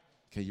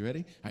 Okay, you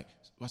ready? All right,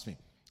 watch me.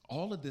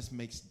 All of this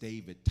makes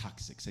David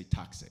toxic. Say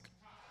toxic.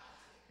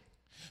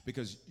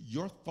 Because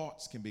your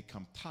thoughts can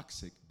become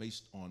toxic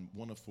based on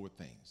one of four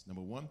things.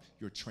 Number one,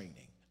 your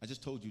training. I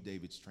just told you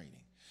David's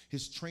training.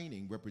 His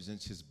training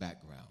represents his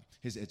background,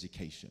 his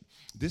education.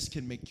 This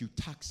can make you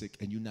toxic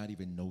and you not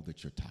even know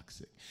that you're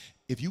toxic.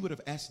 If you would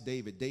have asked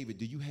David,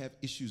 do you have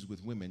issues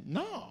with women?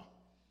 No.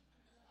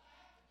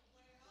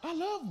 I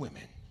love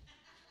women.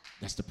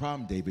 That's the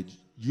problem, David.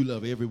 You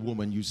love every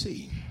woman you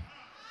see.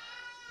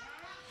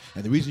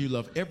 And the reason you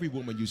love every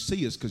woman you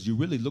see is because you're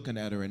really looking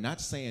at her and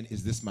not saying,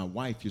 is this my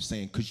wife? You're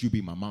saying, could you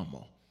be my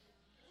mama?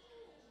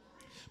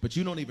 But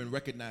you don't even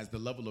recognize the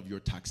level of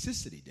your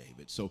toxicity,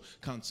 David. So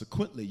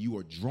consequently, you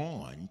are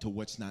drawn to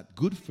what's not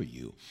good for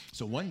you.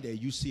 So one day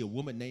you see a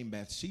woman named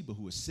Bathsheba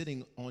who is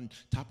sitting on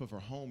top of her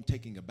home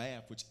taking a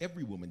bath, which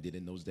every woman did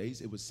in those days.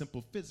 It was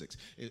simple physics.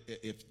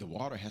 If the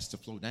water has to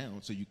flow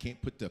down, so you can't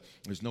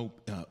there's no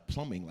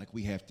plumbing like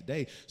we have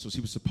today. So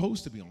she was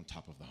supposed to be on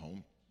top of the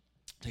home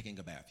taking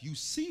a bath. You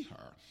see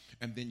her,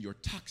 and then your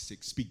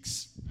toxic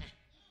speaks.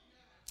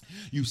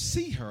 You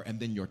see her,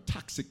 and then your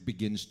toxic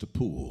begins to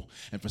pull.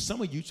 And for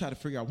some of you, try to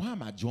figure out, why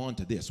am I drawn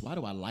to this? Why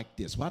do I like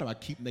this? Why do I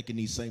keep making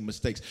these same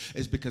mistakes?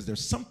 It's because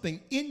there's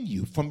something in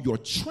you from your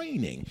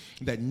training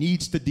that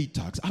needs to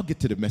detox. I'll get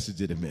to the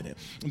message in a minute.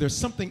 There's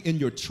something in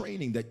your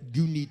training that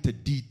you need to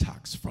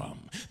detox from.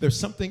 There's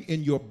something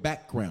in your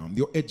background,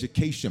 your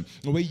education,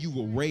 the way you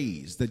were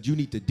raised that you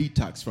need to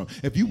detox from.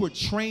 If you were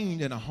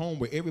trained in a home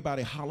where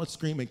everybody holler,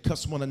 scream, and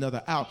cuss one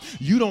another out,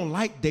 you don't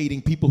like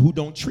dating people who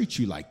don't treat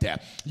you like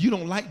that. You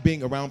don't like like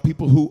being around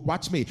people who,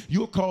 watch me,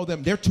 you'll call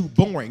them, they're too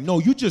boring. No,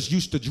 you just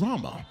used to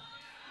drama.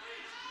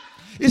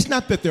 It's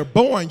not that they're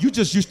boring. You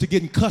just used to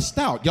getting cussed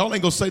out. Y'all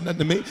ain't gonna say nothing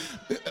to me.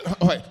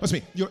 All right, watch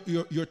me.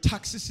 Your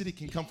toxicity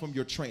can come from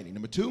your training.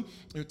 Number two,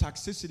 your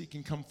toxicity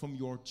can come from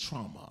your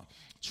trauma.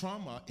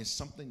 Trauma is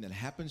something that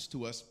happens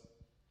to us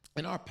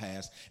in our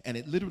past, and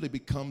it literally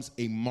becomes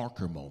a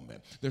marker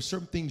moment. There's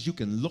certain things you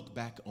can look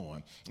back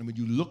on, and when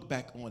you look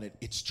back on it,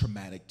 it's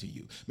traumatic to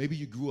you. Maybe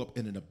you grew up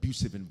in an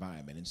abusive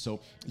environment, and so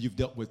you've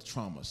dealt with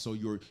trauma. So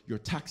your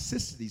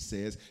toxicity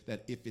says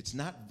that if it's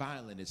not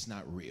violent, it's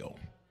not real.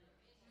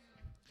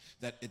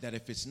 That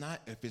if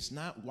it's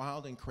not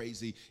wild and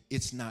crazy,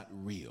 it's not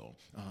real.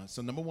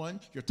 So number one,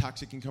 your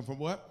toxic can come from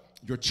what?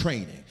 Your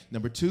training.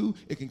 Number two,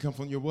 it can come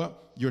from your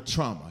what? Your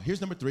trauma.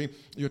 Here's number three,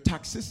 your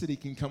toxicity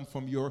can come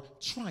from your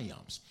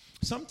triumphs.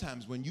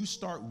 Sometimes when you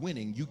start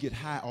winning, you get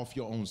high off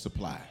your own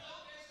supply.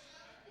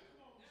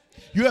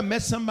 You ever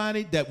met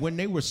somebody that when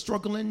they were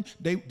struggling,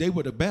 they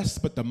were the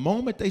best, but the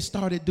moment they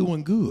started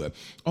doing good,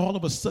 all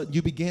of a sudden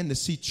you began to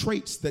see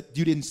traits that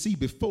you didn't see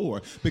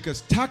before,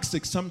 because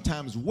toxic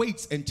sometimes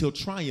waits until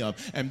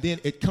triumph, and then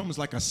it comes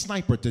like a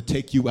sniper to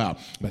take you out.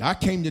 But I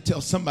came to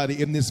tell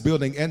somebody in this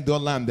building and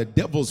online, the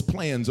devil's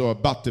plans are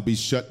about to be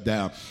shut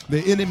down. The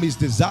enemy's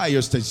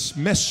desires to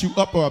mess you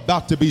up are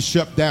about to be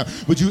shut down.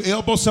 Would you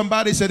elbow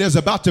somebody? Say there's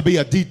about to be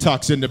a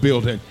detox in the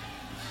building.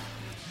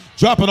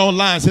 Drop it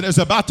online. Say there's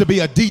about to be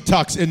a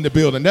detox in the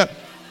building.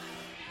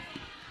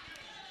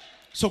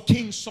 So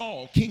King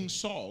Saul,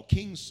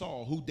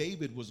 who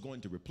David was going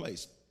to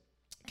replace,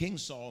 King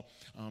Saul,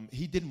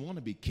 he didn't want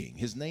to be king.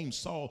 His name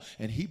Saul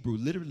in Hebrew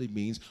literally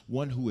means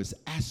one who is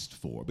asked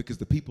for, because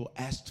the people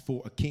asked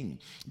for a king,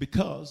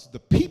 because the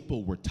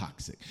people were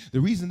toxic.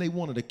 The reason they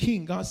wanted a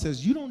king, God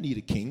says, you don't need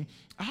a king.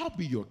 I'll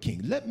be your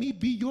king. Let me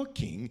be your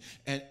king,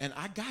 and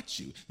I got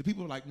you. The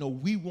people were like, no,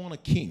 we want a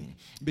king,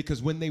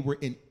 because when they were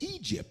in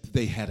Egypt,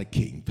 they had a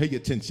king. Pay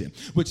attention.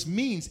 Which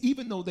means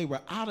even though they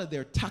were out of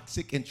their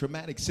toxic and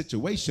traumatic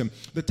situation,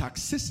 the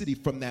toxicity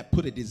from that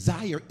put a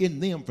desire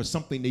in them for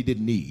something they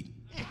didn't need.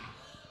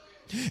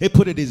 It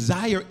put a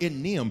desire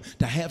in them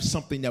to have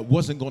something that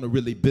wasn't going to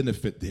really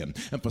benefit them.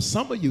 And for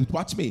some of you,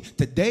 watch me,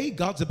 today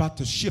God's about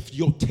to shift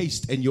your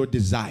taste and your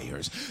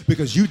desires,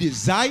 because you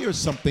desire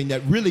something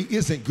that really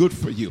isn't good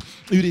for you.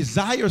 You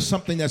desire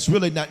something that's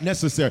really not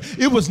necessary.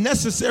 It was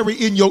necessary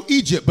in your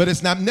Egypt, but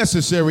it's not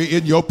necessary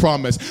in your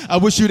promise. I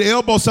wish you'd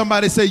elbow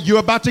somebody and say, you're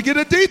about to get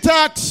a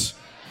detox.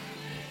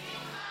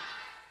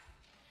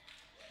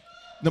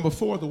 Number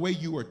four, the way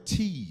you are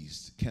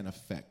teased can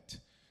affect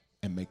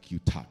and make you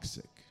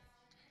toxic.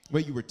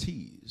 Where you were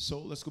teased. So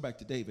let's go back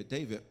to David.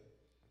 David,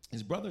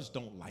 his brothers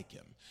don't like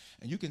him,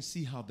 and you can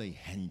see how they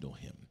handle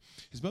him.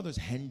 His brothers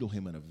handle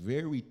him in a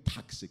very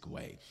toxic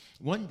way.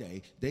 One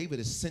day, David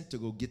is sent to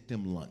go get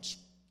them lunch,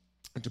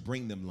 and to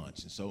bring them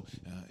lunch. And so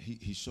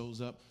he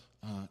shows up,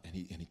 and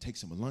he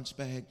takes him a lunch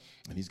bag,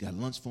 and he's got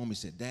lunch for him. He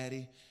said,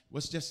 Daddy,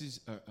 what's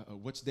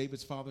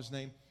David's father's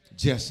name?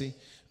 Jesse.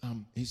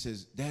 He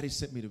says, Daddy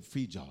sent me to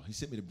feed y'all. He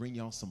sent me to bring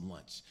y'all some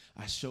lunch.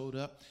 I showed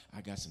up.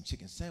 I got some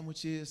chicken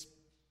sandwiches.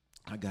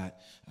 I got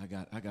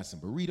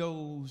some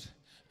burritos.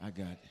 I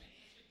got,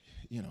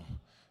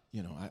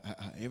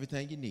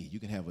 everything you need. You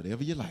can have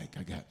whatever you like.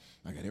 I got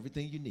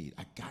everything you need.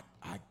 I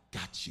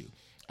got you.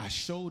 I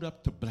showed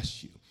up to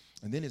bless you.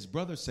 And then his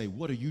brothers say,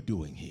 what are you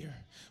doing here?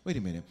 Wait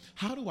a minute.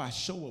 How do I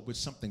show up with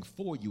something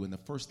for you and the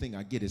first thing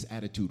I get is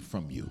attitude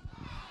from you?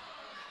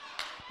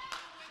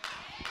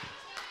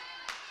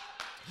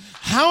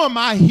 How am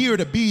I here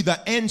to be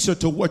the answer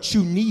to what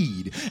you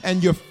need,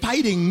 and you're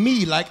fighting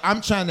me like I'm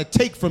trying to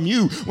take from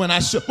you when I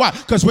should? Why?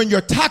 Because when you're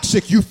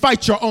toxic, you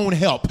fight your own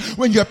help.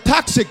 When you're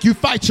toxic, you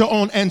fight your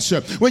own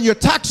answer. When you're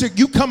toxic,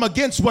 you come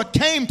against what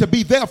came to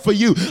be there for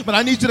you. But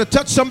I need you to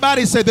touch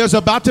somebody and say, there's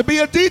about to be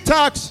a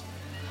detox.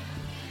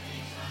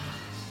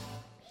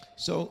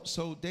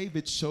 So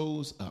David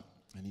shows up,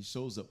 and he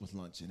shows up with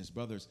lunch, and his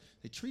brothers,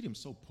 they treat him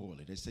so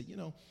poorly. They say,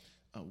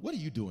 what are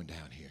you doing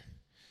down here?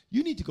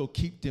 You need to go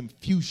keep them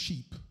few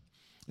sheep.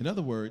 In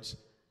other words,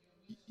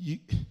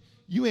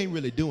 you ain't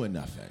really doing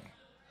nothing.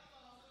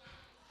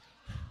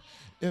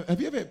 Have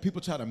you ever had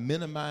people try to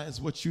minimize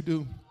what you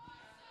do?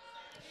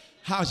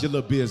 How's your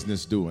little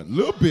business doing?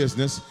 Little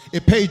business,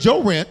 it paid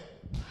your rent.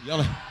 How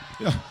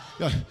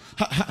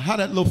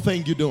that little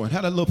thing you doing?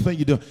 How that little thing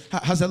you doing?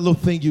 How's that little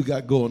thing you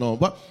got going on?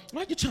 Why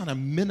are you trying to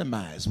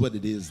minimize what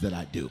it is that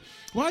I do?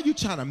 Why are you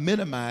trying to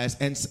minimize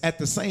and at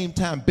the same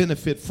time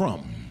benefit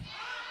from?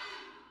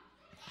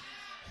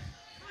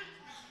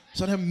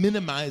 So they're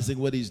minimizing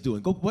what he's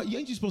doing. What?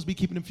 Ain't you supposed to be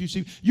keeping them few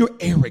sheep? You're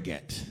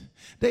arrogant.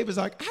 David's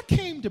like, I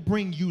came to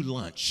bring you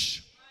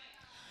lunch.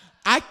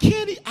 I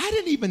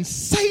didn't even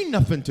say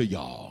nothing to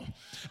y'all.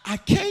 I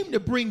came to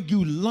bring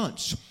you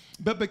lunch.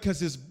 But because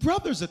his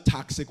brothers are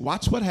toxic,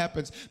 watch what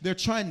happens. They're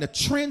trying to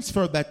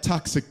transfer that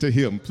toxic to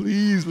him.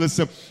 Please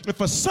listen. And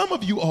for some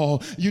of you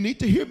all, you need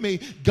to hear me.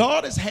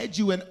 God has had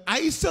you in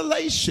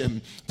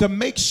isolation to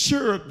make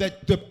sure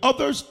that the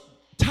others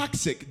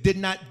toxic did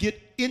not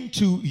get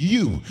into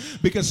you.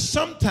 Because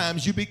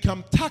sometimes you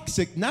become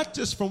toxic not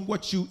just from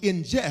what you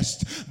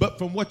ingest, but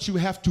from what you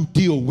have to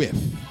deal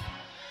with.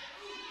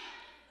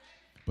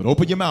 But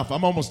open your mouth.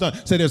 I'm almost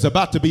done. Say there's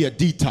about to be a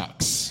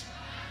detox.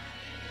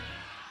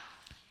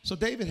 So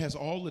David has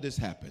all of this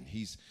happen.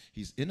 He's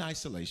in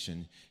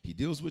isolation. He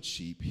deals with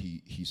sheep.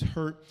 He's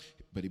hurt,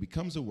 but he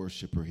becomes a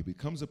worshiper. He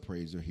becomes a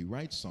praiser. He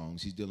writes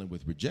songs. He's dealing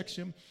with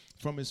rejection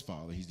from his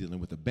father. He's dealing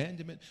with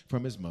abandonment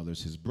from his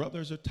mothers. His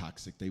brothers are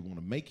toxic. They want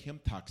to make him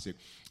toxic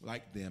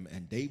like them,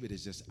 and David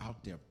is just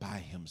out there by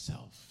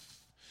himself.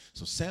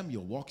 So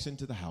Samuel walks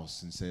into the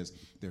house and says,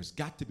 there's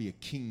got to be a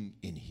king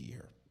in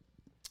here.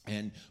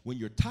 And when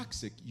you're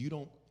toxic, you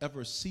don't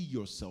ever see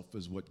yourself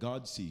as what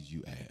God sees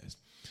you as.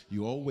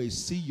 You always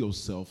see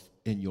yourself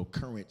in your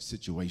current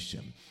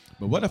situation.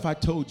 But what if I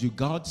told you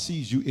God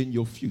sees you in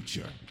your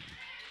future?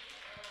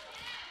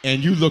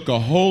 And you look a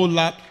whole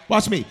lot,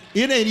 watch me,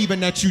 it ain't even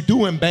that you're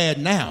doing bad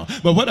now.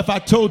 But what if I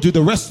told you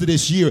the rest of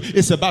this year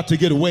it's about to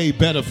get way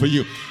better for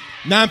you?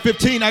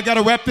 9:15, I got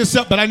to wrap this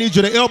up, but I need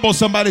you to elbow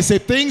somebody and say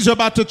things are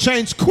about to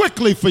change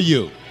quickly for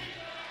you.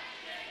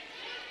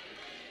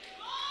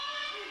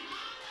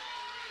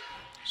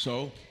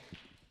 So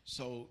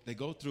they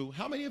go through,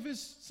 how many of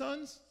his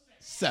sons?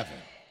 7.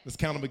 Let's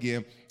count them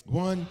again.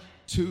 1,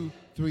 2,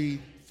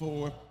 3,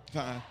 4,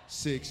 5,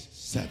 6,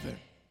 7. When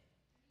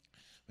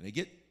they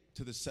get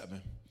to the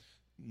 7,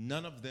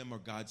 none of them are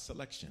God's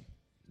selection.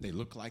 They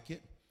look like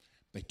it.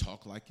 They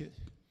talk like it.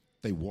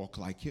 They walk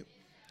like it.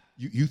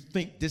 You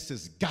think this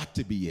has got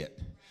to be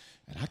it.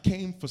 And I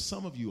came for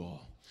some of you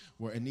all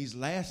where in these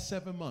last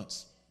 7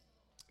 months,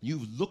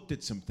 you've looked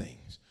at some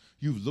things.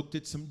 You've looked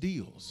at some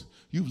deals.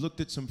 You've looked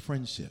at some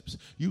friendships.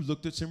 You've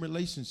looked at some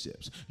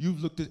relationships.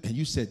 You've looked at, and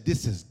you said,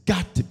 this has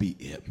got to be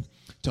it,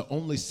 to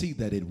only see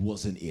that it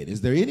wasn't it.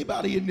 Is there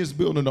anybody in this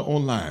building or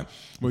online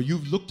where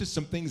you've looked at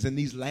some things in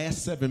these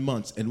last 7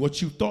 months and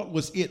what you thought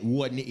was it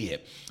wasn't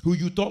it? Who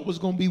you thought was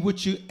going to be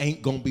with you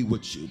ain't going to be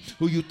with you.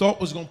 Who you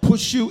thought was going to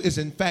push you is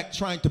in fact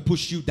trying to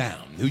push you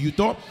down. Who you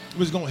thought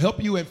was going to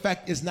help you, in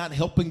fact, is not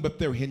helping, but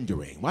they're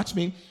hindering. Watch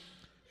me.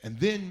 And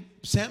then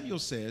Samuel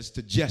says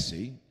to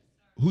Jesse,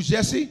 who's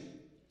Jesse?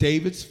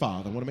 David's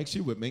father. I want to make sure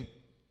you're with me.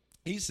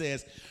 He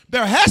says,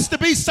 there has to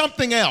be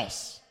something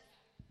else.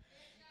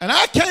 And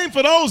I came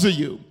for those of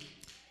you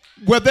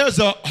where there's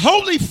a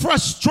holy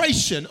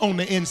frustration on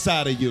the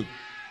inside of you.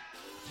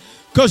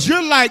 Because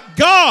you're like,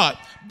 God,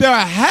 there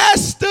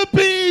has to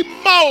be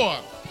more.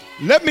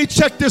 Let me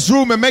check this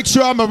room and make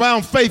sure I'm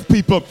around faith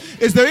people.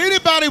 Is there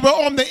anybody where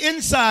on the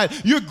inside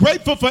you're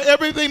grateful for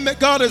everything that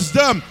God has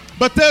done,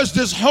 but there's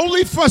this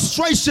holy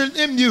frustration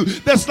in you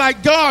that's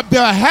like, God,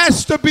 there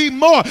has to be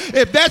more.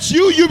 If that's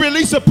you, you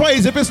release a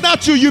praise. If it's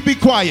not you, you be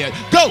quiet.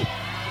 Go.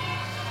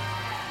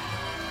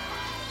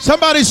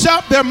 Somebody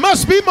shout, there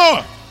must be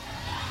more.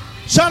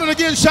 Shout it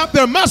again, shout,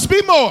 there must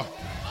be more.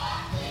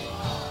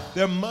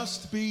 There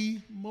must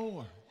be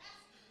more.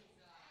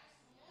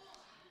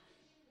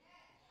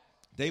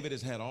 David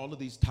has had all of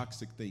these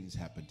toxic things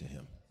happen to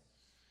him.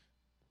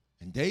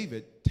 And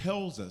David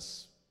tells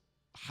us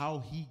how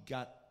he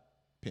got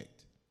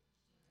picked.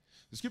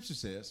 The scripture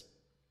says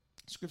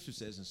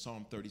in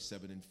Psalm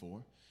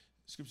 37:4,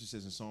 scripture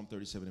says in Psalm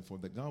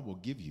 37:4 that God will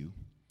give you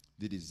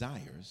the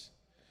desires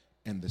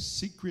and the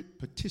secret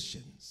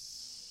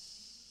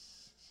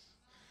petitions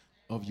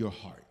of your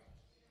heart.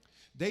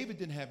 David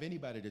didn't have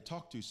anybody to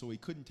talk to, so he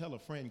couldn't tell a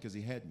friend because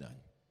he had none.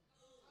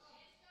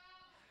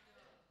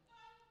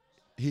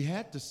 He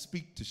had to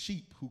speak to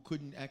sheep who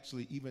couldn't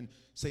actually even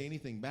say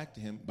anything back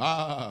to him.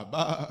 Bah,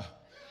 bah.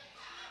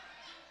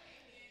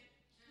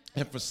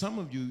 And for some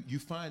of you, you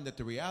find that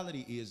the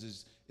reality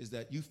is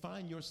that you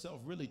find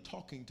yourself really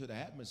talking to the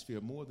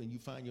atmosphere more than you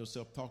find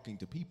yourself talking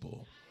to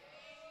people.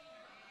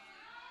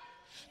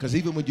 Because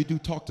even when you do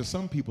talk to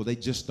some people, they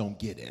just don't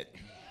get it.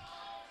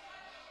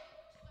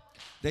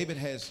 David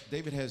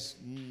has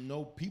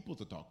no people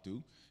to talk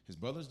to. His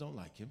brothers don't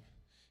like him.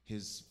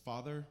 His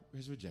father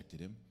has rejected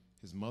him.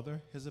 His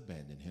mother has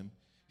abandoned him.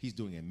 He's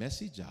doing a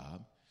messy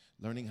job,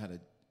 learning how to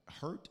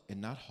hurt and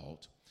not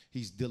halt.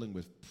 He's dealing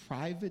with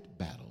private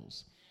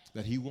battles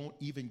that he won't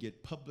even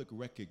get public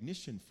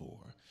recognition for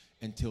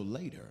until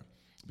later.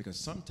 Because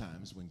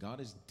sometimes when God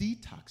is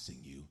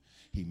detoxing you,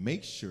 he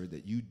makes sure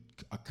that you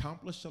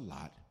accomplish a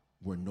lot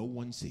where no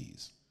one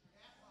sees.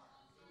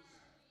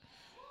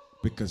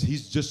 Because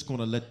he's just going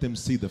to let them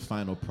see the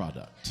final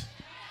product.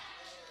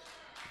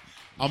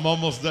 I'm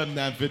almost done,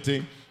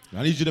 9:15.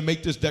 I need you to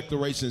make this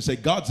declaration and say,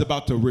 God's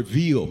about to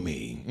reveal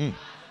me.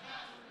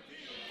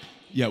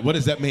 Yeah, what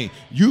does that mean?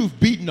 You've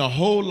beaten a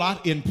whole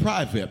lot in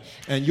private,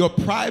 and your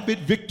private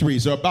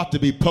victories are about to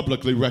be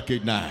publicly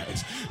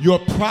recognized. Your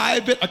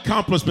private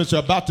accomplishments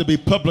are about to be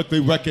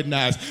publicly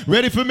recognized.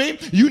 Ready for me?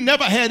 You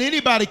never had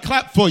anybody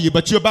clap for you,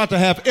 but you're about to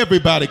have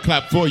everybody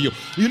clap for you.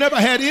 You never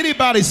had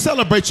anybody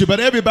celebrate you, but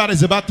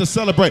everybody's about to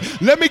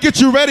celebrate. Let me get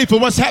you ready for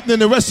what's happening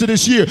the rest of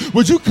this year.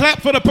 Would you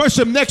clap for the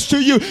person next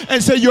to you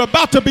and say, you're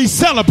about to be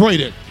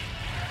celebrated?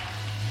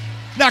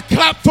 Now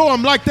clap for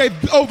them like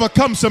they've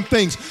overcome some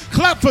things.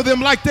 Clap for them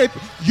like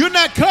you're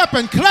not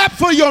clapping. Clap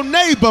for your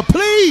neighbor,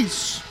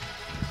 please.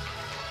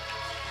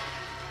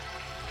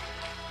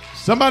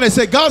 Somebody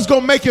say, God's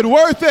going to make it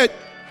worth it.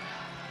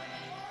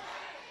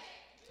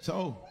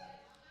 So,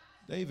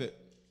 David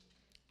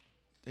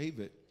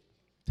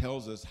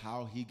tells us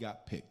how he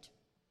got picked.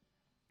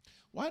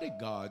 Why did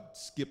God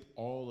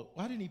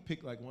why didn't he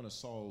pick like one of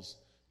Saul's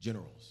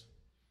generals?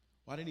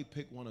 Why didn't he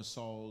pick one of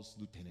Saul's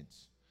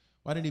lieutenants?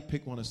 Why didn't he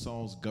pick one of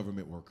Saul's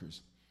government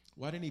workers?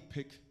 Why didn't he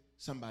pick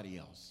somebody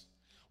else?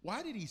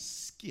 Why did he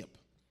skip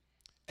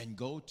and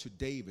go to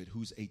David,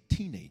 who's a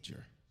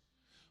teenager?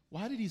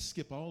 Why did he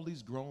skip all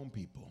these grown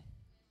people?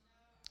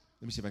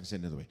 Let me see if I can say it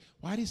another way.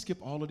 Why did he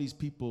skip all of these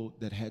people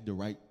that had the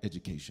right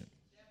education,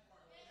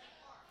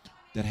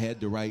 that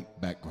had the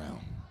right background,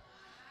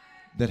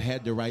 that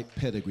had the right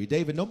pedigree?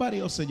 David,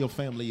 nobody else in your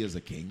family is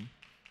a king.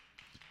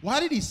 Why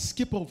did he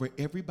skip over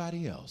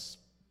everybody else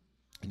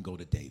and go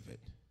to David?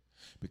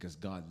 Because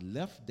God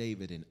left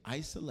David in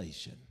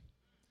isolation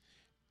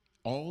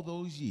all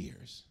those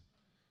years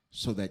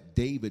so that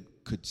David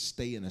could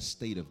stay in a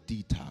state of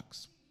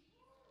detox.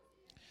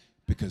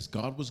 Because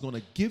God was going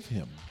to give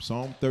him,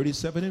 Psalm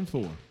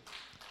 37:4,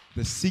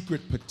 the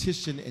secret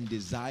petition and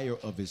desire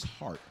of his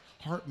heart.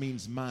 Heart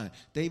means mind.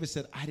 David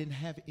said, I didn't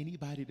have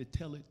anybody to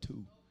tell it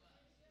to.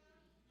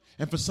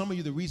 And for some of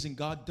you, the reason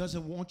God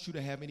doesn't want you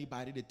to have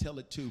anybody to tell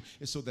it to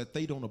is so that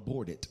they don't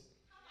abort it.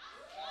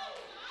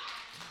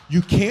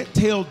 You can't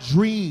tell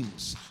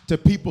dreams to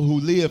people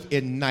who live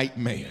in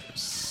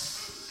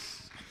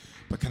nightmares.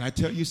 But can I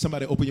tell you,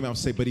 somebody open your mouth and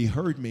say, but he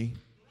heard me.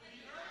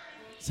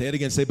 Say it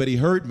again, say, but he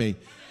heard me.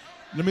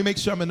 Let me make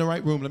sure I'm in the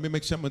right room. Let me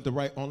make sure I'm with the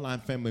right online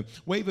family.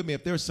 Wave at me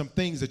if there's some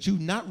things that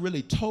you've not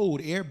really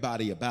told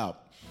everybody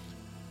about,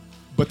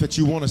 but that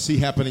you want to see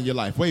happen in your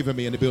life. Wave at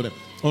me in the building.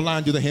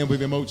 Online, do the hand wave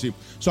emoji.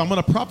 So I'm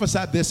going to prophesy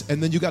this,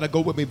 and then you got to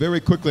go with me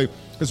very quickly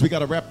because we got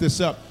to wrap this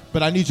up.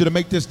 But I need you to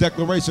make this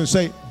declaration.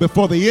 Say,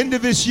 before the end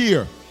of this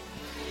year,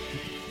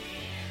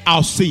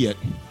 I'll see it.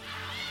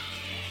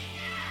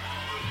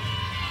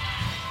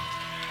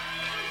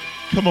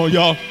 Come on,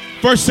 y'all.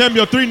 1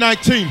 Samuel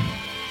 3:19.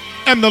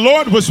 And the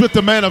Lord was with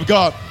the man of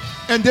God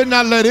and did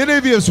not let any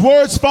of his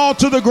words fall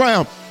to the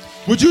ground.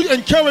 Would you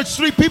encourage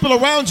 3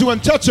 people around you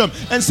and touch them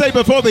and say,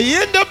 before the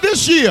end of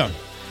this year,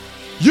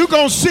 you're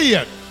going to see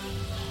it.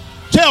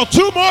 Tell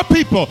 2 more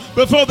people,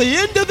 before the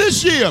end of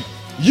this year,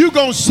 you're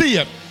going to see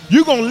it.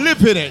 You're going to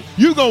live in it.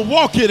 You're going to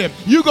walk in it.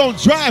 You're going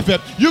to drive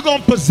it. You're going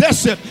to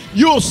possess it.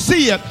 You'll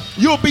see it.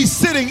 You'll be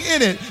sitting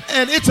in it.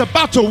 And it's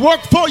about to work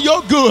for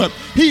your good.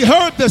 He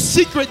heard the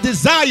secret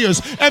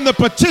desires and the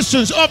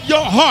petitions of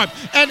your heart.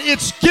 And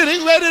it's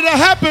getting ready to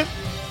happen.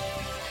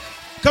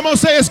 Come on,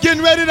 say it's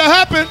getting ready to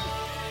happen.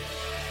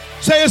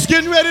 Say it's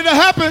getting ready to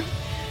happen.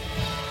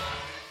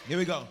 Here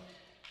we go.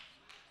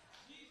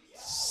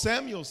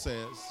 Samuel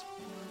says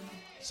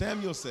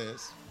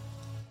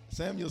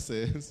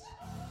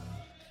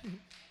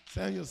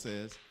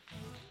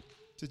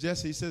to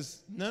Jesse, he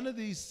says, none of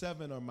these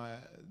 7 are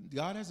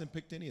God hasn't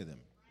picked any of them.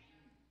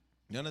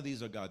 None of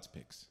these are God's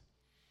picks.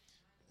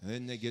 And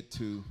then they get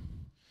to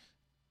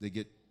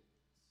the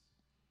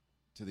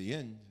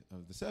end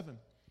of the 7.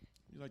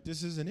 You're like,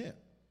 this isn't it.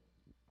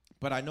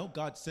 But I know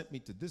God sent me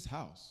to this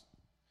house.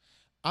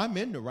 I'm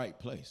in the right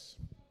place.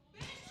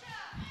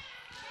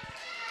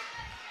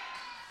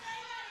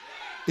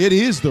 It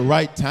is the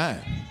right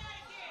time.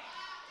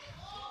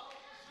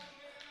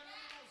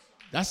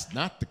 That's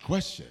not the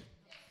question.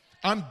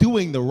 I'm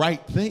doing the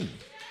right thing.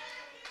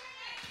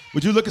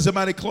 Would you look at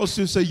somebody close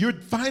to you and say, you're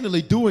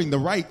finally doing the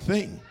right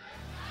thing?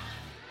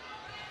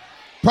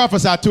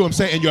 Prophesy to him,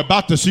 say, and you're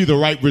about to see the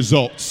right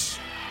results.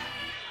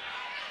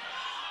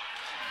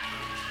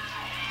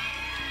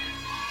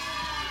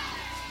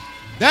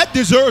 That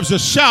deserves a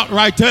shout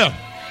right there.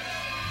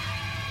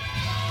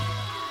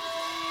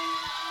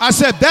 I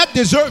said, that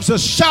deserves a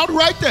shout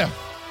right there.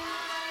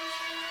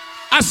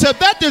 I said,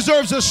 that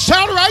deserves a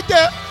shout right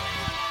there.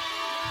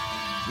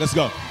 Let's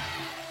go.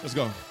 Let's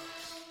go.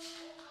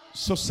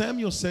 So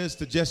Samuel says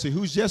to Jesse,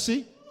 who's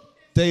Jesse?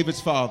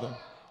 David's father.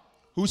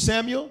 Who's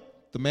Samuel?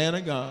 The man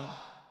of God.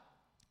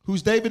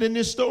 Who's David in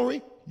this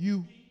story?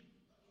 You.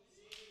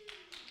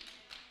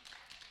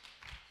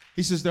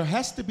 He says, there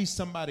has to be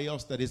somebody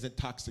else that isn't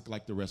toxic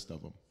like the rest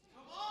of them.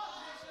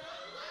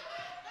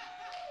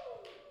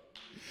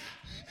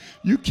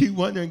 You keep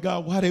wondering,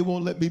 God, why they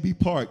won't let me be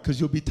part? Because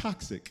you'll be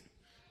toxic.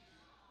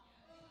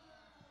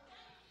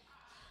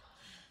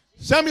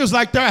 Samuel's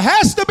like, there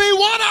has to be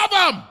one of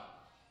them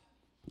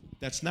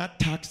that's not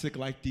toxic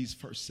like these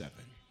first 7.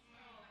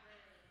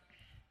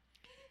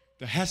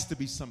 There has to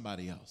be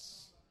somebody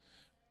else.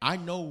 I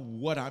know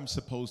what I'm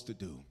supposed to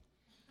do.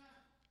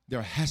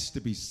 There has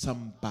to be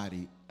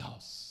somebody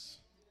else.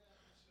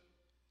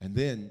 And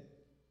then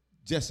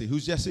Jesse,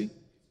 who's Jesse?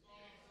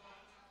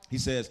 He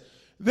says,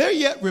 there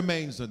yet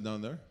remains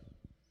another.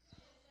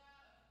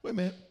 Wait a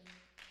minute.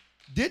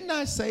 Didn't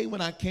I say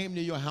when I came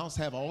to your house,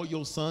 have all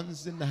your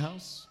sons in the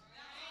house?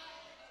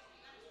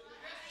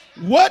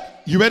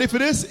 What? You ready for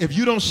this? If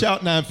you don't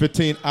shout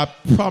 9:15, I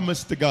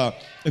promise to God,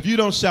 if you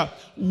don't shout,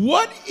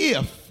 what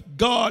if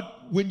God,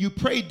 when you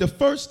prayed the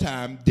first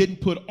time,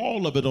 didn't put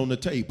all of it on the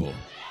table?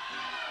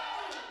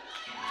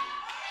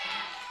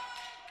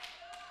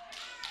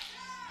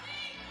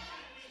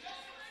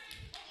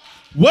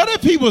 What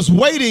if he was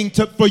waiting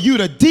for you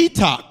to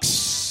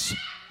detox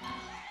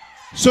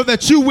so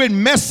that you wouldn't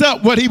mess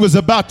up what he was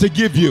about to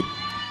give you?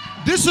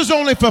 This is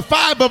only for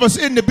 5 of us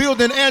in the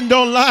building and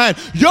online.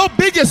 Your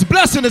biggest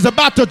blessing is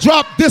about to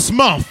drop this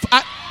month.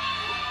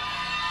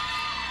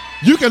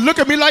 You can look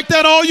at me like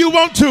that all you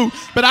want to,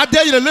 but I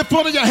dare you to lift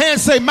one of your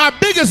hands and say, my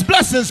biggest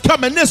blessing is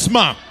coming this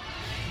month.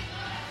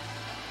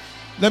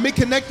 Let me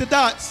connect the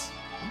dots.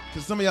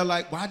 Because some of y'all are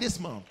like, why this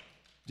month?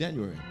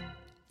 January,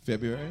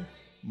 February,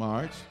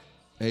 March,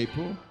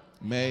 April,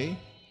 May,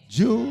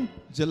 June,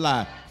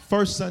 July.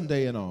 First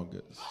Sunday in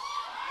August.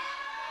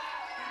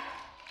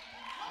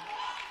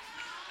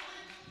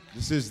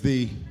 This is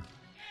the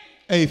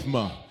 8th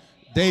month.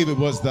 David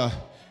was the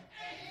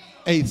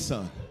 8th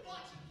son.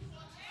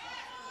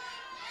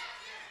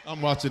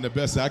 I'm watching the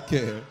best I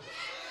can.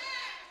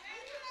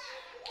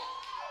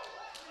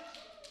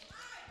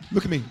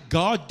 Look at me.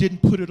 God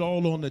didn't put it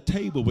all on the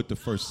table with the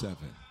first 7.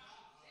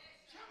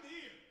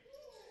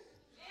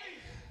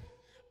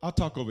 I'll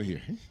talk over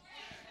here.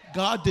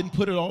 God didn't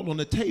put it all on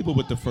the table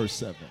with the first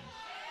 7.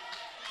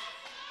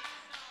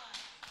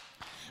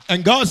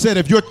 And God said,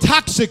 if you're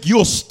toxic,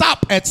 you'll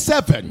stop at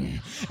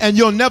 7 and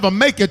you'll never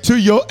make it to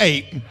your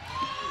 8.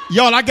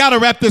 Y'all, I got to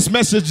wrap this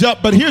message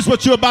up, but here's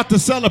what you're about to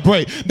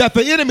celebrate. That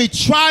the enemy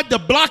tried to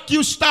block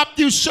you, stop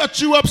you,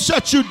 shut you up,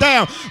 shut you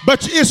down.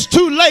 But it's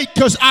too late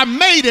because I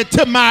made it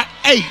to my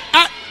 8.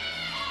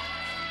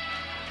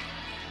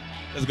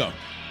 Let's go.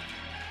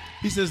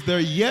 He says,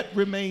 there yet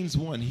remains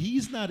one.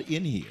 He's not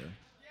in here,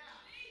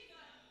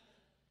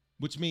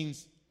 which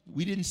means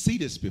we didn't see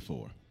this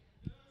before.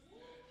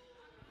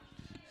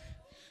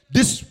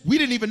 We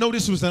didn't even know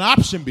this was an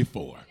option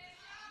before.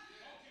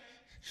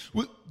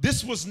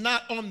 This was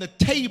not on the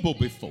table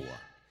before.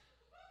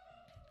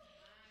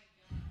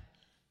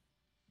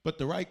 But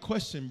the right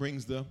question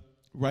brings the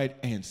right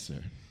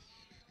answer.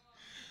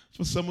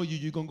 For some of you,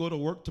 you're going to go to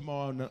work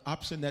tomorrow on an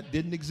option that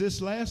didn't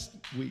exist last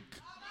week.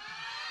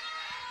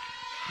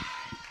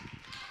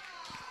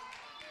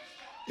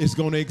 It's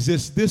going to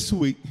exist this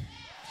week.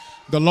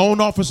 The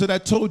loan officer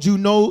that told you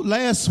no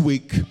last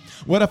week,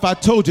 what if I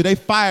told you they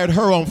fired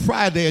her on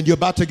Friday and you're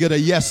about to get a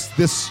yes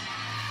this?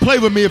 Play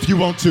with me if you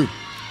want to.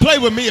 Play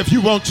with me if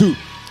you want to.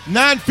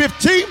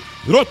 9:15.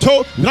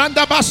 Roto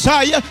Randa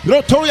Basaya.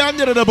 Roto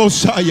Yandere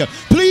Bosaya.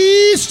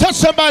 Please touch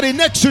somebody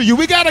next to you.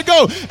 We got to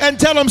go and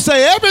tell them,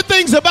 say,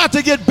 everything's about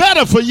to get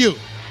better for you.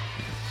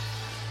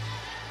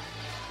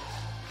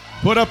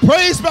 Put a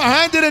praise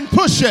behind it and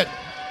push it.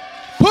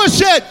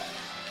 Push it.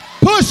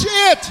 Push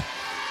it.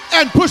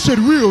 And push it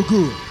real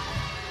good.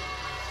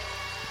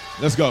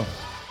 Let's go.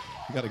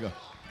 We got to go.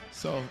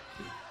 So,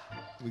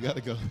 we got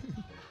to go.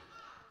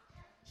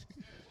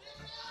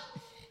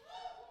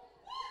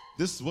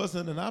 This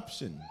wasn't an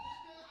option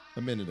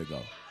a minute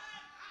ago.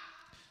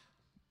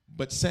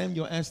 But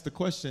Samuel asked the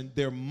question,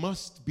 there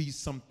must be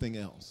something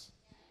else.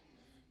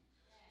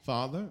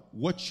 Father,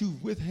 what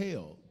you've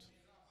withheld,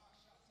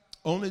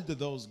 only to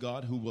those,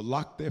 God, who will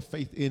lock their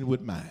faith in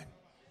with mine.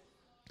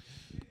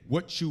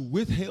 What you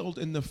withheld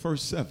in the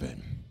first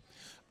 7,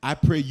 I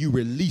pray you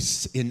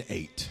release in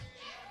 8.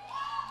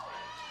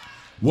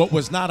 What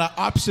was not an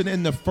option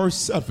in the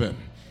first 7,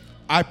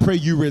 I pray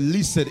you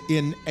release it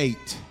in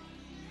 8.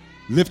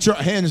 Lift your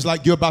hands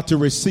like you're about to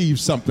receive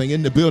something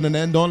in the building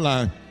and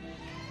online.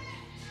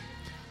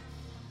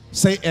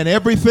 Say, and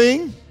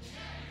everything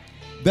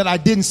that I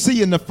didn't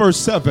see in the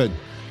first 7,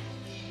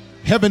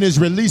 heaven is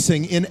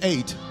releasing in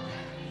 8.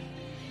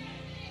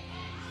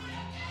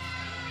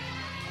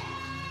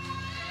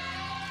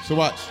 So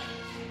watch.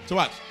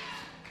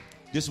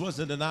 This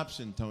wasn't an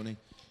option, Tony.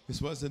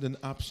 This wasn't an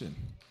option.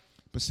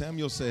 But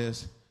Samuel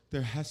says,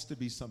 there has to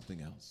be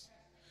something else.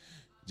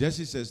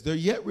 Jesse says, there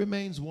yet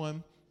remains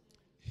one.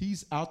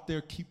 He's out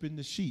there keeping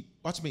the sheep.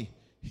 Watch me.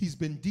 He's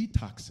been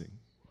detoxing.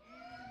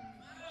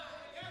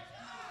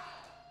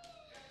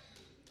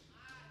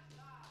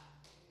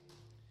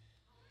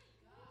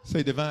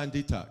 Say divine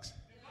detox.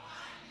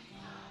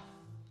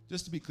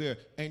 Just to be clear,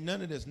 ain't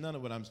none of this, none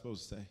of what I'm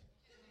supposed to say.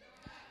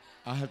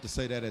 I have to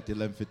say that at the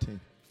 11:15.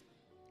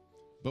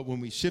 But when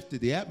we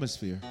shifted the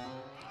atmosphere,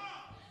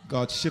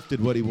 God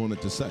shifted what he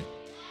wanted to say.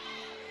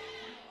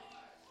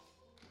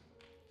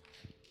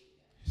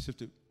 He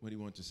shifted what he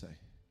wanted to say.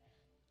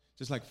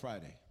 Just like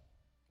Friday.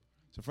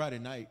 So Friday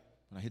night,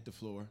 when I hit the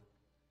floor,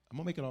 I'm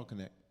going to make it all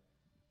connect.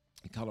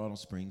 In Colorado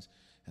Springs,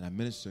 and I'm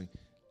ministering.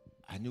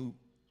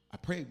 I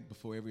prayed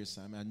before every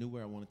assignment. I knew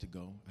where I wanted to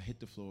go. I hit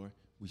the floor.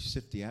 We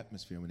shift the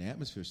atmosphere. When the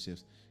atmosphere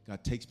shifts,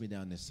 God takes me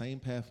down the same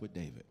path with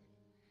David.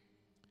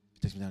 He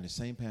takes me down the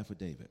same path with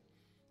David.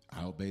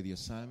 I obey the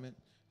assignment.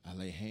 I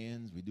lay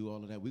hands. We do all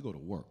of that. We go to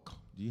work.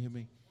 Do you hear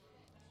me?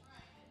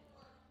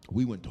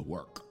 We went to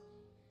work.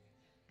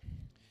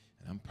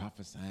 And I'm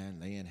prophesying,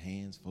 laying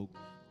hands, folk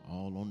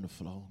all on the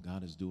floor.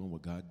 God is doing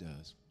what God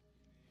does.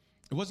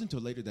 It wasn't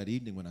until later that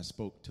evening when I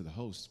spoke to the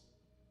host,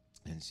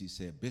 and she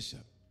said,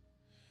 Bishop,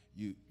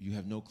 you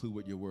have no clue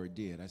what your word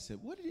did. I said,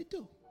 what did it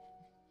do?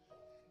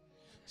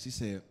 She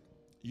said,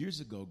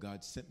 years ago,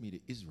 God sent me to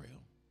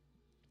Israel,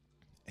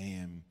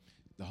 and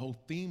the whole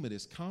theme of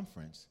this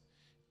conference,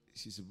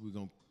 she said, we're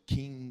going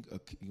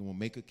to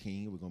make a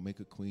king, we're going to make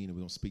a queen, and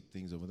we're going to speak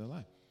things over their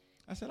life.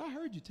 I said, I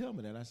heard you tell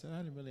me that. I said, I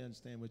didn't really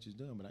understand what you're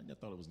doing, but I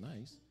thought it was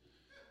nice.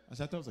 I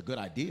said, I thought it was a good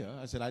idea.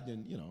 I said, I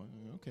didn't,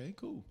 okay,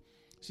 cool.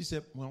 She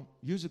said, well,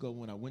 years ago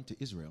when I went to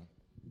Israel,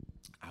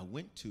 I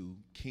went to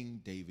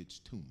King David's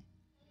tomb.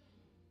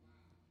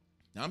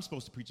 Now, I'm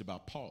supposed to preach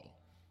about Paul.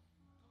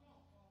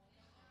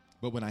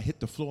 But when I hit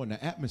the floor and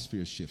the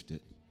atmosphere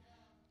shifted,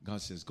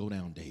 God says, go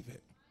down,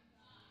 David.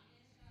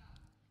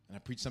 And I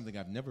preached something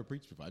I've never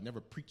preached before. I never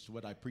preached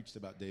what I preached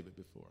about David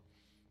before,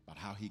 about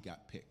how he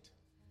got picked.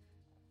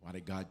 Why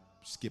did God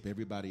skip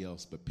everybody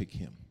else but pick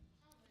him?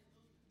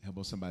 How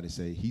about somebody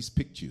say, he's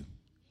picked you?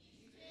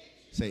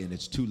 Saying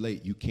it's too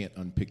late, you can't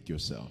unpick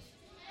yourself.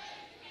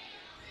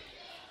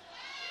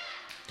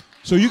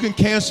 So you can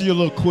cancel your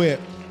little quit.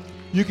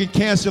 You can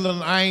cancel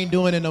it, I ain't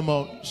doing it no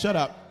more. Shut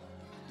up.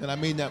 And I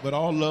mean that with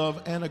all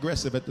love and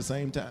aggressive at the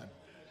same time.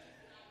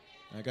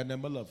 I got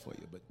nothing but love for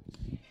you, but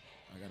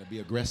I got to be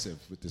aggressive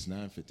with this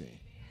 9:15.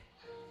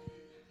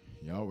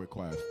 Y'all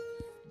require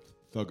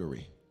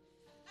thuggery.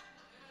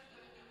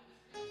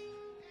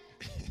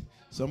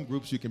 Some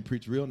groups you can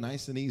preach real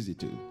nice and easy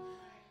to.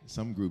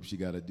 Some groups you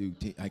got to do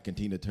like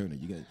Tina Turner.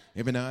 You got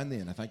every now and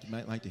then. I think you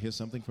might like to hear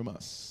something from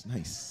us,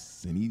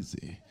 nice and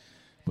easy,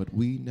 but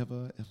we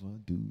never ever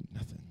do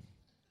nothing.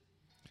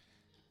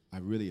 I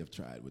really have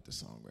tried with the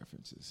song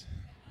references.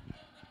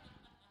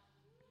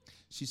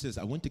 She says,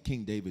 I went to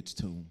King David's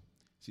tomb.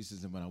 She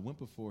says, and when I went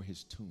before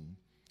his tomb,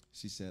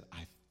 she said,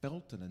 I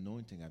felt an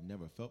anointing I've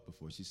never felt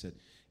before. She said,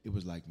 it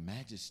was like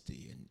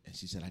majesty, and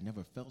she said, I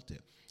never felt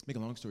it. Make a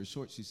long story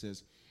short, she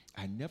says,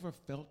 I never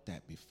felt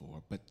that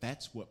before, but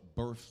that's what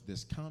birthed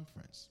this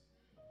conference.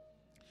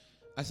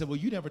 I said, well,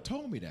 you never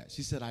told me that.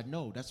 She said, I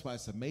know. That's why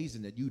it's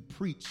amazing that you'd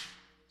preach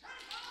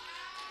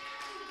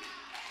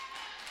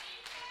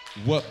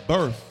what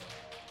birthed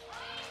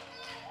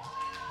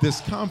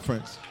this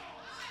conference.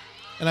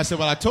 And I said,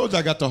 well, I told you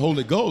I got the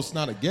Holy Ghost,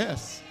 not a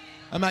guess.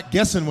 I'm not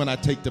guessing when I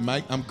take the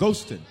mic. I'm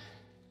ghosting.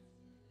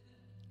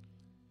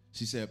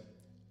 She said,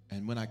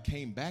 and when I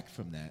came back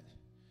from that,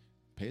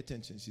 pay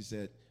attention, she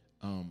said,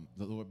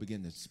 the Lord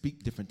began to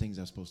speak different things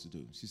I was supposed to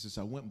do. She says,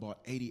 I went and bought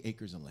 80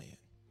 acres of land.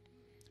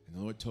 And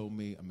the Lord told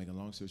me, I'm making a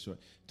long story short,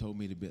 told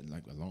me to be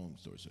like a long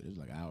story short. It was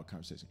like an hour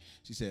conversation.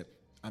 She said,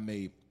 and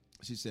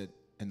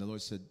the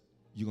Lord said,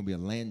 you're going to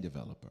be a land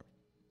developer.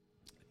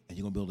 And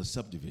you're going to build a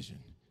subdivision.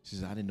 She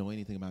said, I didn't know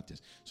anything about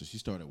this. So she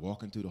started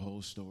walking through the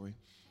whole story.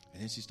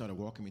 And then she started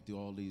walking me through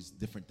all these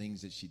different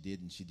things that she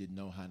did and she didn't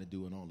know how to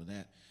do and all of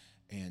that.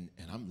 And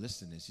I'm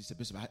listening. She said,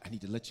 Bishop, I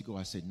need to let you go.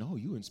 I said, no,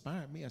 you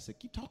inspired me. I said,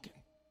 keep talking.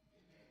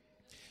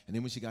 And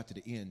then when she got to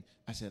the end,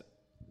 I said,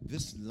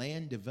 this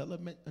land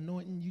development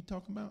anointing you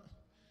talking about?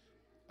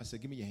 I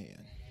said, give me your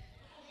hand.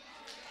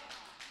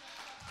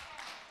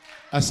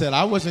 I said,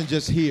 I wasn't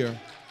just here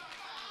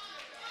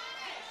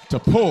to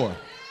pour.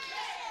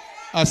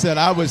 I said,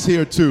 I was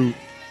here to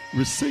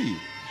receive.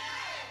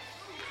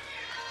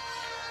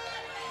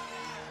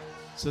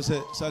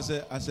 So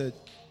I said,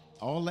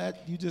 all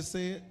that you just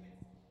said?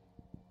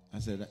 I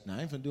said, now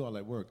I ain't gonna do all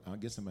that work. I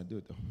guess I'm gonna do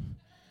it though.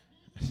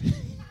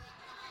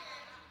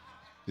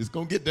 It's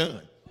gonna get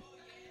done.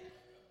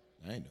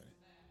 I ain't doing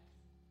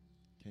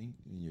it. Okay?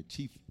 And your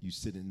chief, you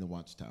sit in the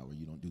watchtower,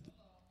 you don't do it,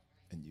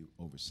 and you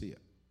oversee it.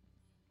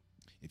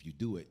 If you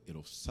do it,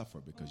 it'll suffer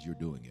because you're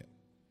doing it.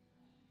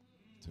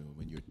 So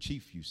when you're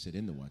chief, you sit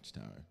in the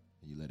watchtower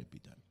and you let it be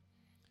done.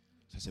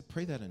 So I said,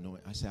 pray that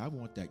anointing. I said, I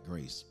want that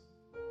grace.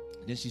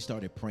 And then she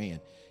started praying,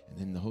 and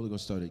then the Holy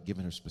Ghost started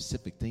giving her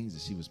specific things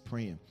that she was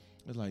praying.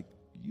 It was like,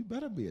 you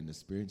better be in the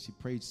Spirit. And she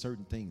prayed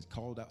certain things,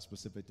 called out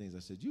specific things. I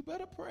said, you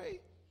better pray.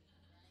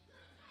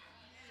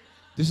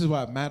 This is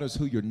why it matters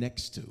who you're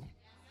next to. Look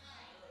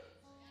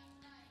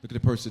at the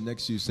person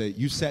next to you. Say,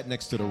 you sat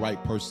next to the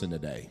right person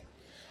today.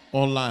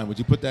 Online, would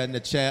you put that in the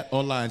chat?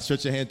 Online,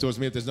 stretch your hand towards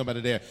me if there's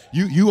nobody there.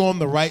 You on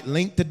the right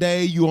link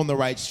today. You on the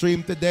right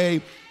stream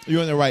today.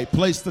 You're in the right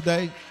place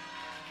today.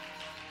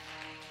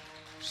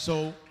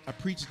 So I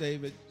preached,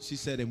 David. She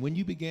said, and when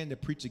you began to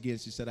preach again,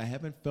 she said, I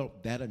haven't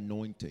felt that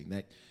anointing.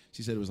 That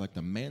she said it was like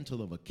the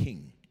mantle of a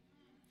king.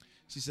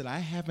 She said, I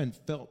haven't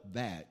felt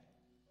that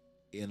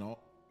in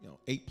all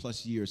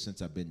 8+ years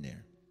since I've been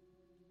there.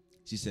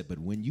 She said, but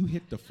when you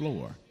hit the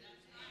floor,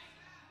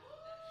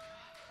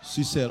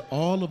 she said,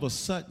 all of a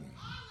sudden,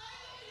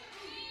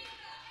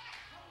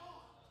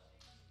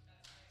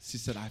 she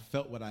said, I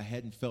felt what I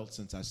hadn't felt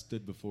since I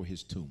stood before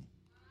his tomb.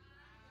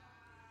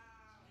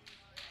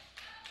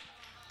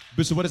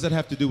 Bishop, what does that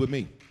have to do with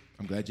me?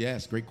 I'm glad you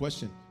asked. Great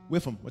question.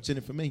 With him, what's in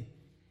it for me?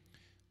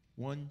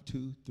 1,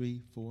 2,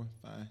 3, 4,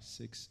 5,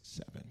 6,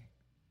 7.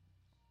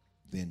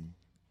 Then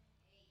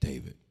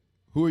David.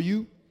 Who are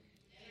you?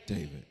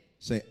 David.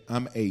 Say,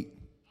 I'm 8.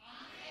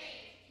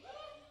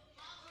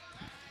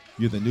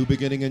 You're the new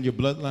beginning in your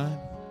bloodline.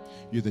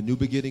 You're the new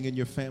beginning in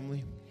your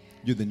family.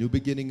 You're the new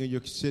beginning in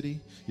your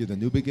city. You're the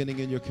new beginning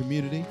in your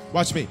community.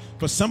 Watch me.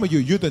 For some of you,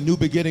 you're the new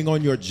beginning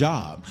on your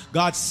job.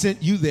 God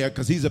sent you there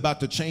because he's about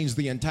to change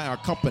the entire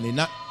company.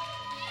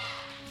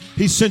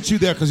 He sent you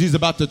there because he's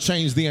about to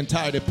change the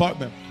entire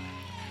department.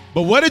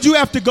 But what did you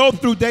have to go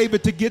through,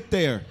 David, to get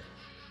there?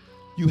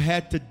 You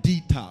had to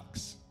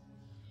detox.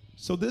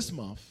 So this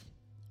month,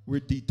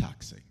 we're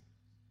detoxing.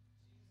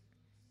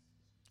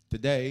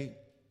 Today,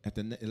 at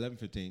the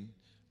 11:15,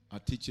 I'll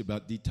teach you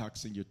about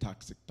detoxing your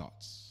toxic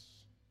thoughts.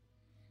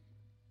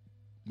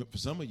 But for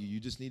some of you,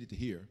 you just needed to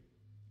hear.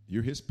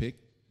 You're his pick.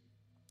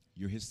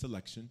 You're his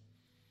selection.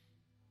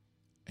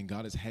 And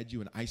God has had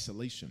you in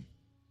isolation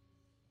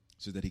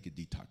so that he could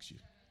detox you.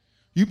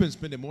 You've been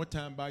spending more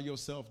time by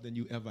yourself than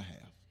you ever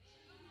have.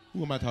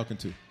 Who am I talking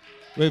to?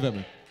 Wait a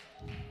minute.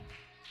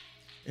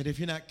 And if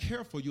you're not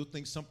careful, you'll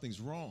think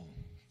something's wrong.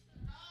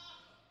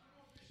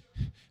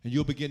 And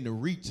you'll begin to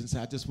reach and say,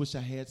 I just wish I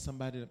had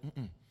somebody that,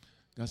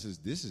 God says,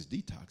 this is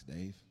detox,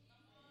 Dave.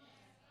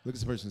 Look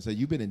at the person and say,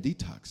 you've been in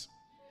detox.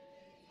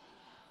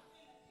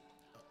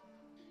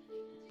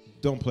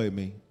 Don't play with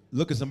me.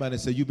 Look at somebody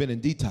and say, you've been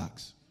in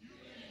detox.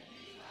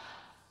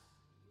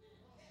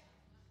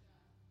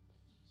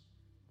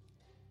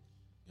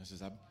 God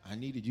says, I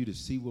needed you to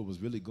see what was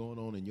really going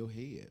on in your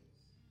head.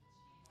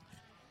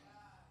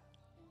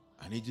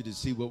 I need you to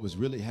see what was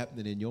really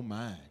happening in your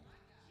mind.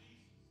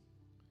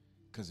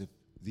 Because if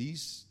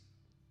these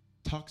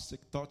toxic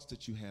thoughts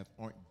that you have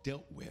aren't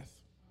dealt with,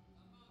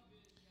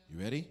 you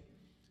ready?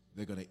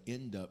 They're going to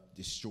end up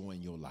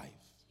destroying your life.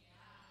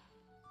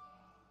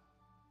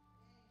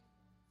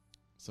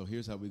 So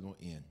here's how we're going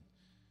to end.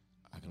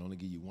 I can only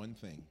give you one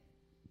thing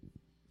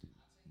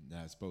that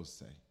I'm supposed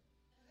to say.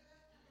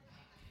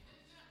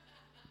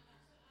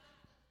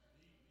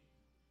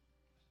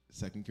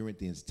 Second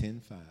Corinthians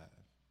 10:5,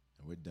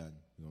 and we're done.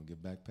 We're going to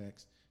get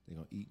backpacks. They're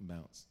going to eat and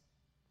bounce.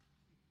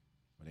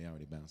 Well, they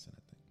already bouncing,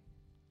 I think.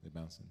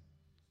 They're bouncing.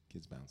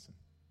 Kids bouncing.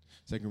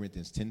 2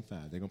 Corinthians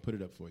 10:5. They're going to put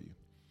it up for you.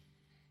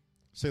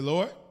 Say,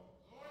 Lord,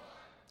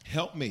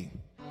 help me,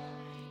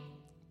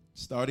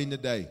 starting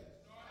today,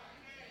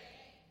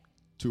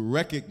 to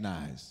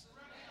recognize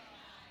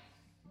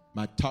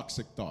my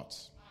toxic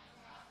thoughts.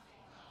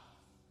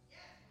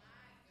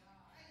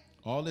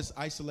 All this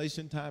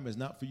isolation time is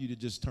not for you to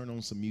just turn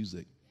on some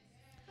music.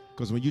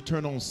 Because when you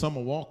turn on Summer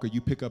Walker,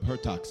 you pick up her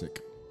toxic.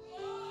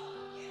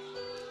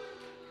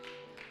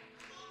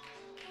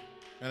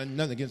 And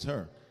nothing against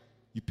her.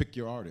 You pick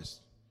your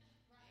artist.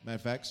 Matter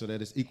of fact, so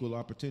that it's equal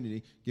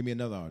opportunity, give me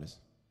another artist.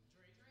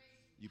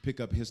 You pick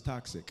up his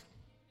toxic.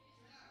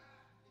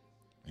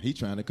 He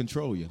trying to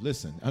control you.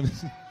 Listen, I'm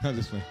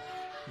just playing.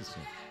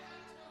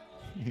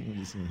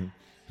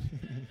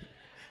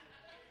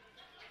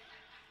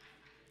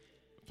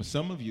 For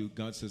some of you,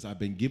 God says, I've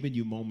been giving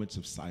you moments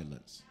of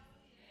silence.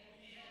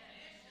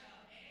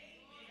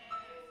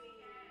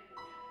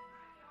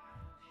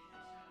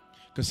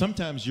 Because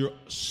sometimes you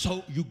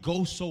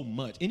go so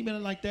much. Anybody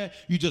like that?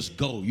 You just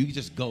go. You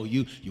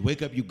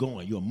wake up, you're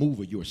going. You're a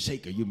mover. You're a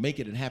shaker. You're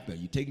making it happen.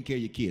 You're taking care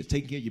of your kids,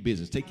 taking care of your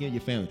business, taking care of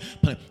your family.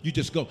 You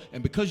just go.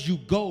 And because you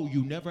go,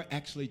 you never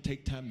actually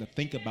take time to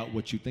think about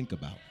what you think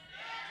about.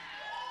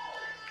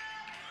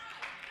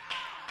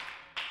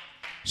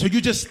 So you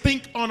just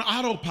think on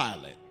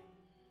autopilot.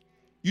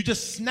 You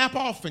just snap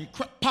off and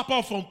pop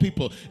off on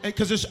people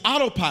because it's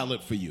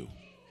autopilot for you.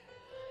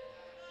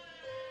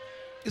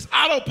 It's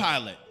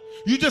autopilot.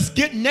 You just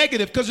get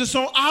negative because it's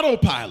on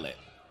autopilot.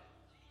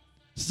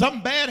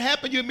 Something bad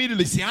happened, you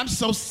immediately say, I'm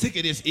so sick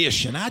of this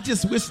ish, and I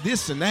just wish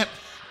this and that.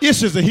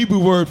 Ish is a Hebrew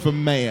word for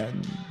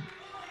man.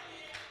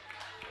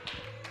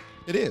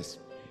 It is.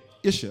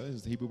 Isha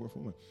is the Hebrew word for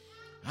man.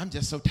 I'm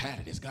just so tired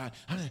of this, God.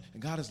 And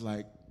God is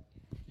like,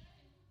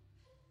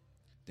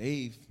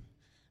 Dave,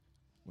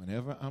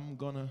 whenever I'm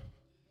gonna,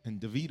 and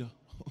Davida,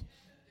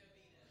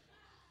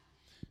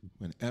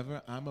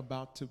 whenever I'm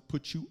about to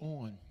put you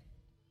on,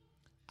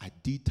 I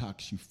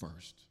detox you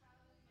first.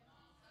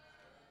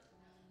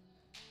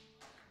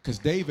 Because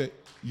David,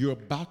 you're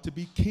about to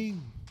be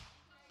king,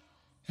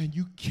 and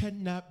you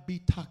cannot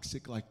be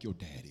toxic like your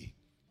daddy.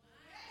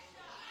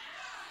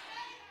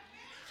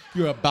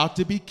 You're about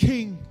to be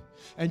king,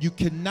 and you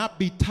cannot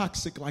be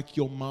toxic like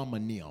your mama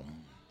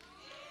Nim.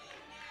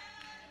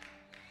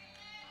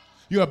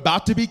 You're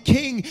about to be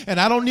king, and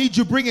I don't need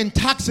you bringing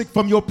toxic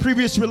from your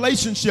previous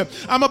relationship.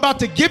 I'm about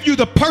to give you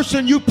the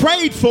person you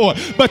prayed for,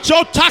 but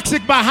your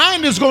toxic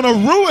behind is going to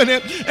ruin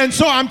it, and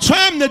so I'm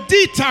trying to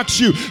detox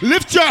you.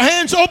 Lift your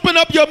hands, open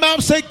up your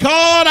mouth, say,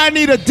 God, I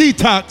need a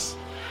detox.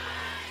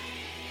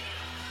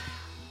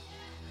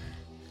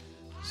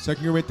 2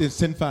 Corinthians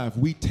 10:5,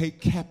 we take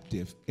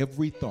captive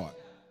every thought.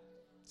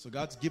 So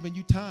God's giving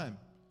you time.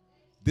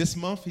 This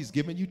month, he's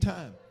giving you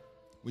time.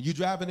 When you're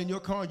driving in your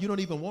car, you don't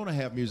even want to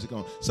have music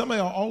on. Some of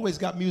y'all always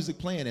got music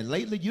playing, and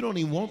lately you don't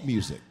even want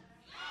music.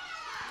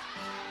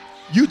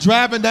 You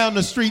driving down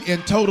the street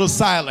in total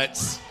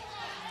silence.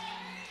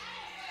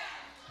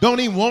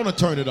 Don't even want to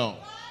turn it on.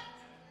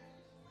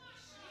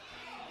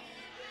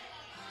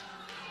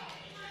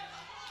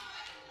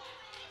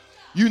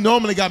 You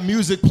normally got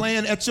music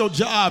playing at your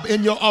job,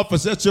 in your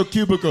office, at your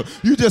cubicle.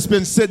 You just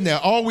been sitting there.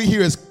 All we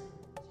hear is.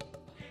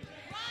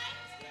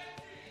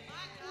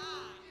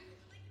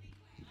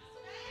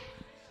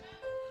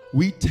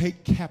 We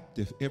take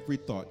captive every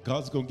thought.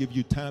 God's going to give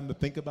you time to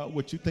think about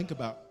what you think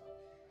about,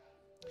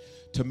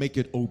 to make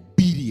it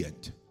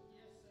obedient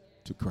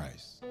to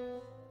Christ.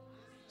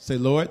 Say,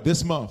 Lord,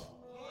 this month,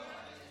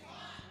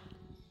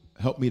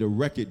 help me to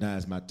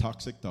recognize my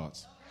toxic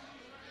thoughts.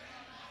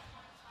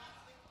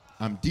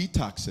 I'm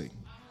detoxing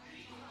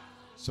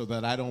so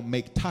that I don't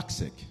make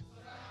toxic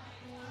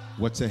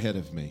what's ahead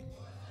of me.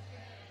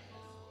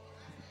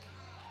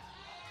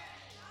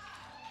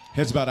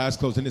 Heads bowed, eyes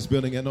closed in this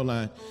building and no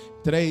line.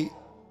 Today,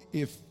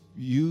 if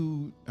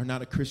you are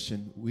not a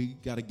Christian, we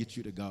got to get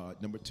you to God.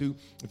 Number two,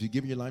 if you've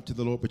given your life to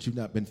the Lord, but you've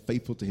not been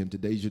faithful to him,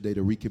 today's your day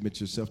to recommit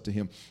yourself to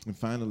him. And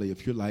finally,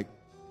 if you're like,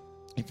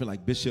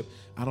 Bishop,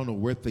 I don't know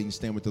where things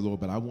stand with the Lord,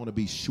 but I want to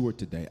be sure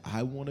today.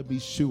 I want to be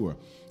sure.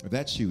 If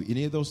that's you,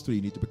 any of those three,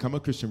 you need to become a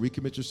Christian,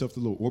 recommit yourself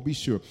to the Lord, or be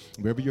sure.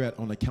 Wherever you're at,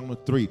 on the count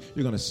of three,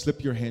 you're going to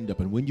slip your hand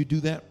up. And when you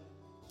do that,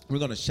 we're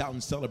going to shout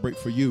and celebrate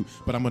for you,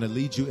 but I'm going to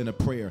lead you in a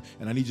prayer.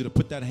 And I need you to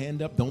put that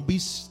hand up. Don't be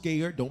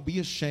scared. Don't be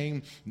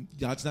ashamed.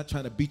 God's not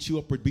trying to beat you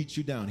up or beat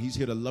you down. He's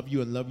here to love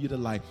you and love you to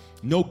life.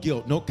 No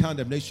guilt, no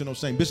condemnation, no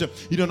shame. Bishop,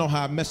 you don't know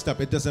how I messed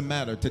up. It doesn't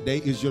matter. Today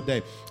is your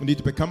day. You need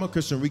to become a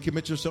Christian,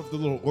 recommit yourself to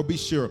the Lord, or be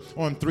sure.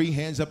 On three,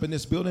 hands up in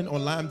this building.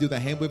 Online, do the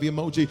hand wave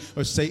emoji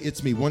or say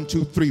it's me. 1,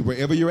 2, 3.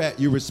 Wherever you're at,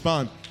 you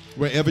respond.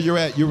 Wherever you're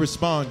at, you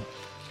respond.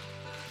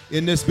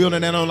 In this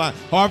building and online.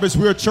 Harvest,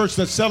 we're a church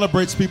that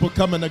celebrates people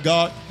coming to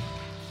God.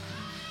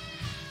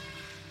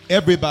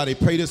 Everybody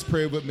pray this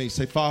prayer with me.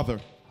 Say, Father,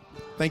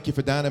 thank you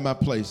for dying in my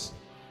place.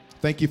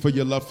 Thank you for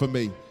your love for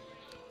me.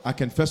 I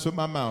confess with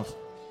my mouth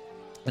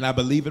and I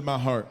believe in my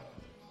heart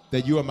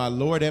that you are my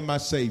Lord and my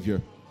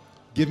Savior.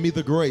 Give me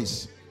the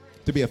grace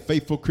to be a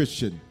faithful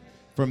Christian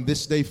from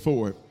this day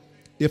forward.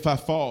 If I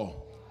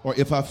fall or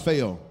if I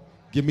fail,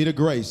 give me the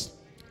grace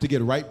to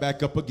get right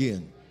back up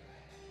again.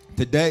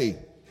 Today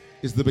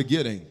is the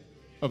beginning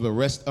of the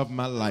rest of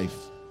my life.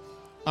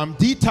 I'm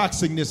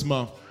detoxing this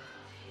month.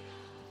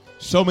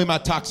 Show me my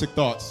toxic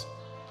thoughts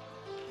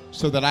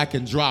so that I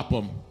can drop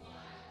them.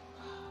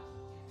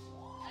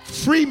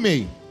 Free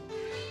me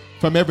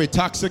from every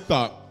toxic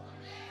thought.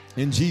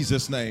 In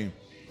Jesus' name,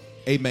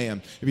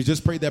 amen. If you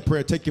just prayed that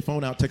prayer, take your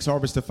phone out, text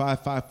Harvest to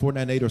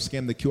 55498 or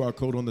scan the QR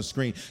code on the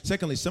screen.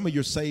 Secondly, some of you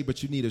are saved,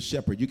 but you need a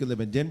shepherd. You can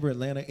live in Denver,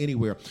 Atlanta,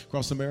 anywhere,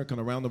 across America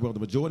and around the world. The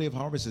majority of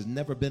Harvest has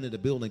never been in the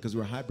building because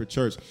we're a hybrid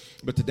church.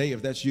 But today,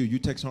 if that's you, you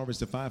text Harvest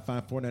to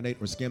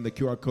 55498 or scan the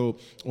QR code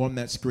on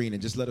that screen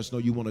and just let us know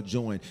you want to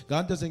join.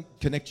 God doesn't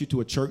connect you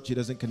to a church. He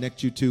doesn't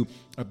connect you to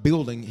a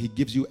building. He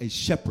gives you a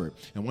shepherd.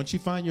 And once you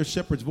find your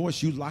shepherd's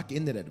voice, you lock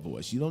into that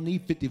voice. You don't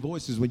need 50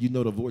 voices when you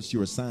know the voice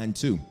you're assigned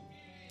to.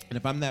 And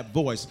if I'm that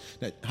voice,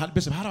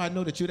 Bishop, how do I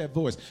know that you're that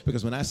voice?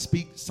 Because when I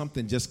speak,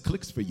 something just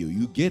clicks for you.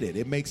 You get it.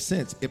 It makes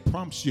sense. It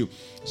prompts you.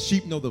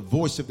 Sheep know the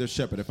voice of their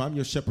shepherd. If I'm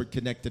your shepherd,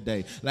 connect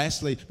today.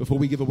 Lastly, before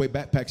we give away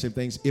backpacks and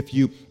things, if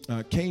you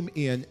came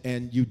in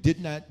and you did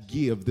not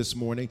give this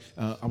morning,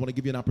 I want to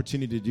give you an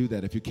opportunity to do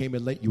that. If you came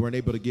in late, you weren't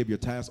able to give your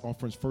tithes,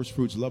 offerings, first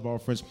fruits, love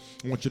offerings,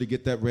 I want you to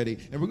get that ready.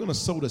 And we're going to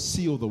sow to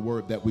seal the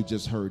word that we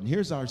just heard. And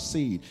here's our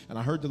seed. And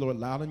I heard the Lord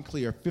loud and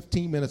clear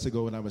 15 minutes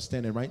ago when I was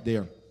standing right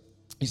there.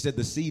 He said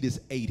the seed is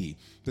 80.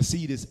 The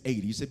seed is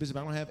 80. You say, Bishop,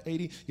 I don't have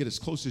 80. Get as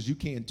close as you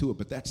can to it,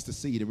 but that's the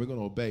seed, and we're going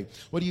to obey.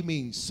 What do you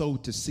mean sow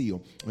to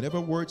seal? Whenever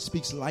a word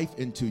speaks life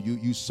into you,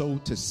 you sow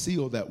to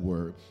seal that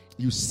word.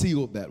 You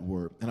seal that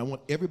word. And I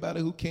want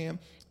everybody who can.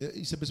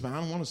 He said, Bishop, I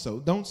don't want to sow.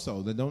 Don't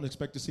sow. Then don't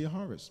expect to see a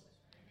harvest.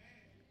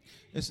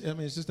 It's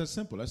just that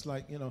simple. That's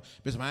like,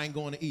 Bishop, I ain't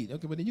going to eat.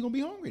 Okay, but then you're going to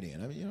be hungry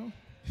then.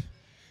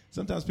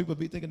 Sometimes people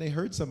be thinking they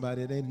hurt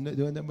somebody and they ain't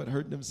doing nothing but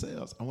hurting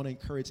themselves. I want to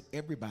encourage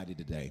everybody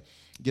today.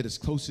 Get as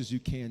close as you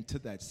can to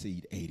that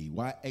seed 80.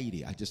 Why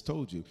 80? I just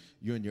told you,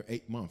 you're in your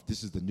 8th month.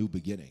 This is the new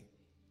beginning.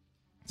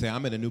 Say,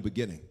 I'm in a new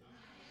beginning.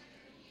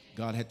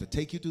 God had to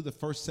take you through the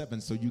first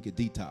 7 so you could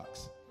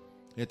detox.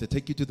 He had to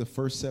take you to the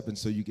first 7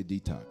 so you could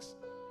detox.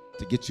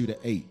 To get you to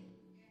 8.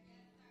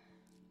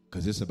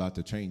 Because it's about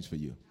to change for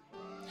you.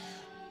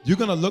 You're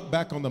going to look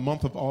back on the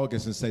month of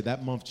August and say,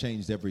 that month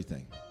changed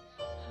everything.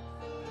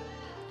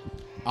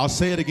 I'll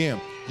say it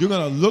again. You're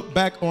going to look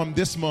back on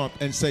this month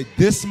and say,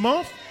 this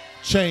month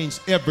changed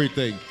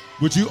everything.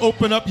 Would you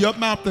open up your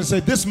mouth and say,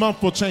 this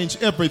month will change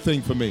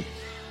everything for me?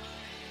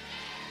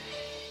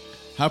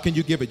 How can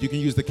you give it? You can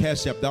use the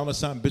Cash App,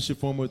 $ Bishop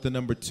Foreman with the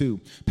number 2.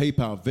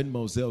 PayPal,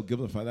 Venmo, Zelle,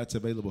 Givelify. That's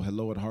available.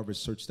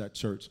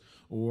 hello@harvestchurch.church.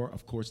 Or,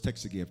 of course,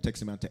 text a give.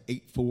 Text them out to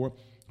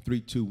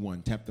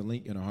 84321. Tap the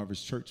link in our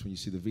Harvest Church. When you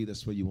see the V,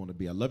 that's where you want to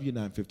be. I love you,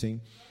 915.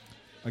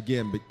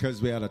 Again,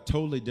 because we had a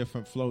totally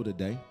different flow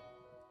today.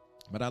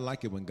 But I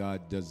like it when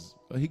God does.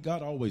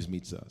 God always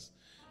meets us.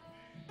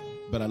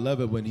 But I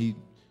love it when he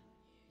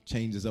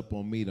changes up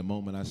on me the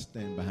moment I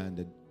stand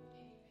behind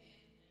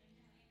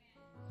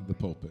the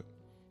pulpit.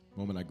 The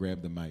moment I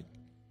grab the mic.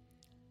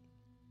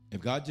 If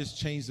God just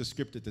changed the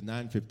script at the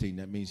 9:15,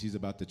 that means he's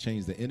about to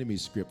change the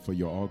enemy's script for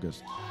your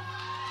August.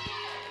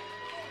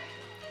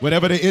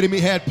 Whatever the enemy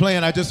had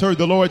planned, I just heard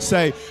the Lord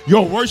say,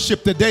 your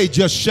worship today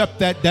just shut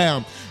that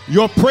down.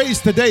 Your praise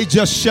today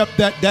just shut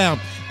that down.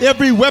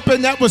 Every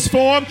weapon that was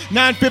formed,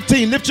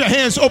 9:15, lift your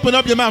hands, open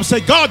up your mouth, say,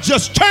 God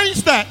just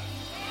changed that.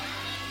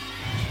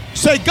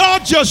 Say,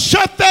 God just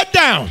shut that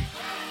down.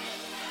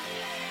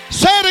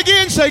 Say it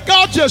again, say,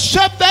 God just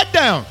shut that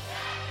down.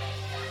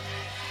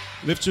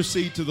 Lift your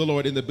seed to the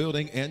Lord in the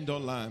building and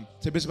online.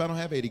 Say, Bishop, I don't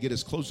have 80. Get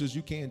as close as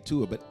you can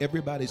to it, but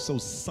everybody sow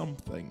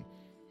something.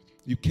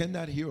 You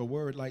cannot hear a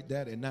word like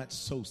that and not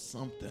sow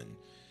something.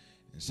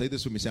 And say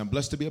this with me. Say, I'm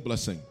blessed to be a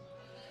blessing.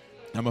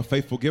 I'm a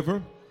faithful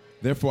giver.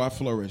 Therefore, I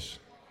flourish.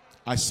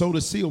 I sow to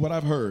seal what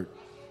I've heard.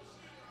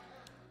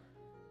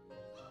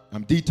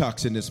 I'm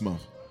detoxing this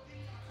month.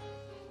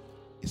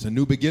 It's a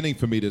new beginning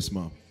for me this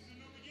month.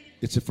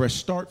 It's a fresh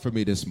start for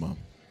me this month.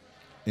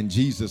 In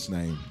Jesus'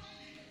 name.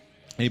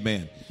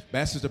 Amen.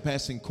 Bastards are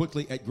passing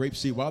quickly at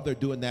Grapeseed. While they're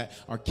doing that,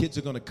 our kids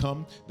are going to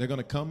come. They're going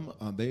to come.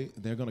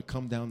 They're going to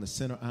come down the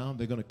center aisle.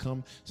 They're going to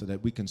come so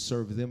that we can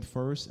serve them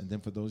first. And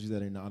then for those of you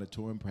that are in the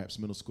auditorium, perhaps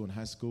middle school and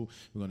high school,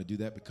 we're going to do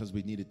that because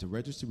we needed to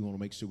register. We want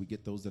to make sure we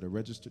get those that are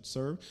registered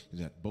served.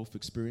 We've got both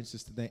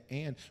experiences today.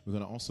 And we're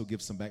going to also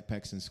give some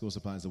backpacks and school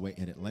supplies away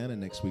in Atlanta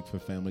next week for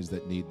families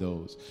that need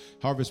those.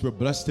 Harvest, we're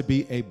blessed to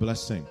be a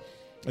blessing.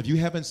 If you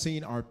haven't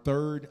seen our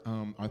third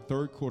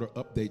quarter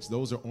updates,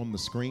 those are on the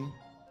screen.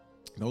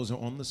 Those are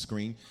on the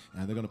screen,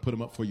 and they're going to put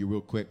them up for you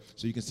real quick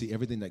so you can see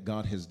everything that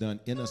God has done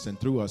in us and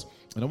through us.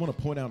 And I want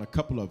to point out a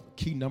couple of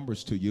key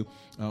numbers to you.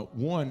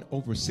 One,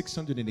 over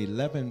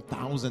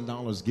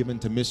 $611,000 given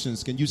to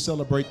missions. Can you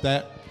celebrate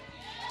that?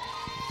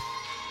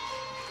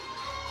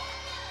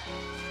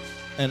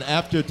 And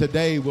after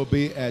today, we'll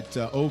be at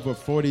over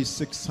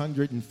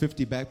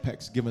 4,650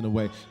 backpacks given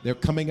away. They're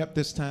coming up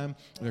this time.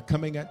 They're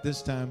coming at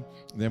this time.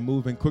 They're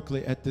moving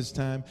quickly at this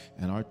time.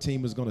 And our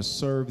team is going to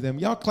serve them.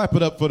 Y'all clap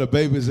it up for the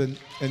babies and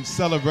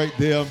celebrate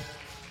them.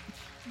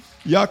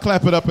 Y'all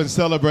clap it up and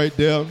celebrate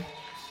them.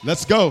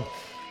 Let's go.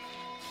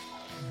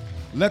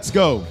 Let's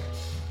go.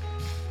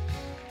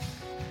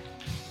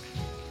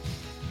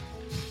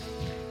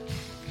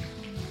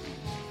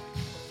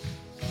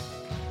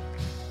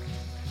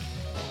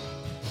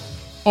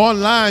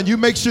 Online, you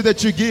make sure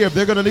that you give.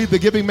 They're going to leave the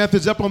giving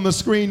methods up on the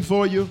screen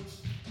for you.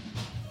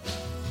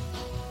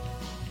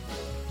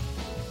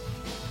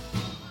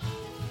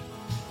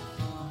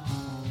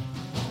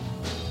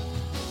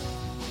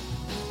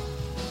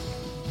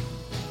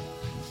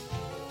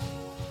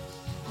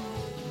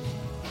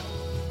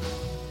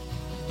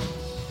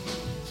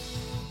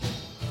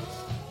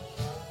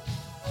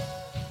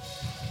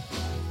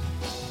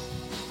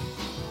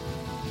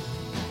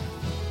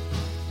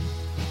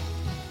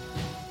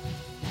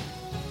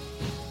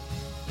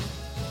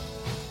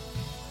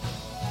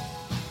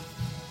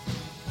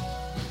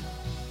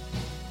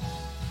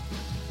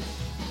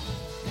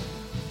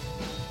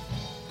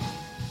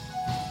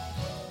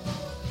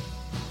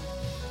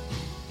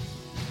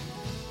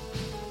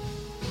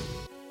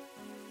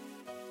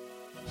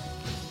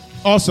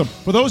 Awesome.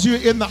 For those of you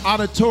in the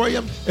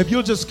auditorium, if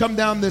you'll just come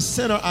down this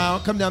center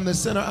aisle,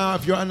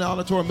 If you're in the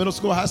auditorium, middle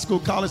school, high school,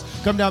 college,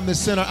 come down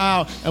this center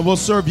aisle, and we'll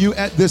serve you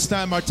at this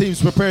time. Our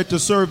team's prepared to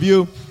serve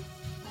you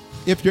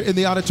if you're in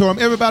the auditorium.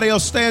 Everybody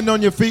else, stand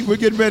on your feet. We're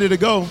getting ready to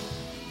go.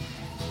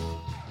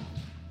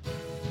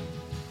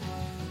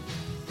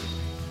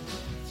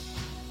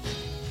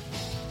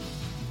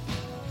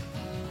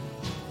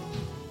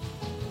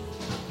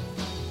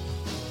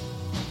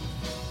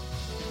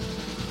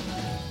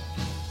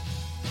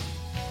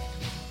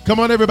 Come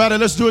on, everybody,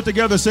 let's do it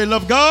together. Say,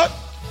 love God,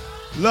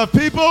 love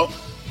people,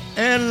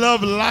 and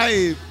love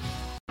life.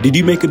 Did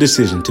you make a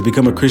decision to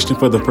become a Christian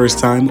for the first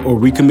time or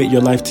recommit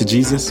your life to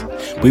Jesus?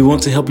 We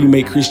want to help you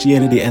make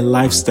Christianity a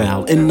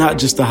lifestyle and not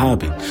just a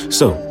hobby.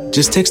 So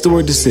just text the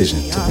word decision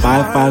to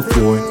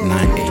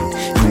 55498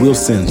 and we'll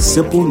send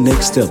simple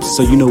next steps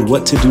so you know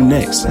what to do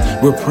next.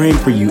 We're praying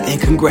for you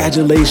and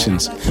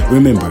congratulations.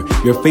 Remember,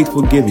 your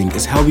faithful giving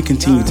is how we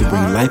continue to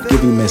bring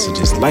life-giving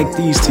messages like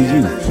these to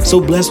you. So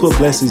bless what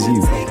blesses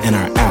you in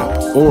our app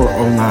or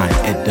online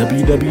at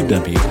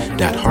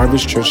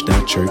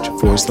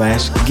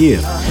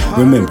www.harvestchurch.church/give.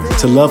 Remember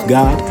to love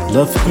God,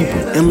 love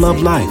people, and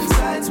love life.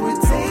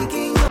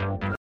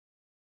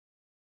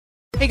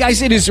 Hey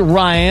guys, it is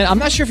Ryan. I'm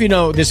not sure if you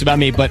know this about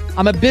me, but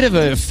I'm a bit of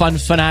a fun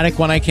fanatic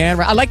when I can.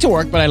 I like to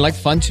work, but I like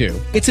fun too.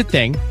 It's a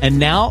thing. And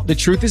now the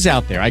truth is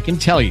out there. I can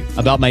tell you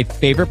about my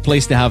favorite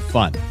place to have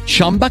fun.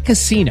 Chumba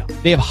Casino.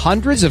 They have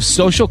hundreds of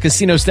social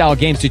casino style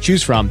games to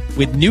choose from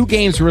with new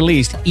games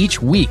released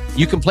each week.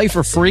 You can play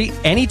for free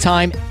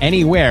anytime,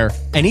 anywhere.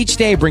 And each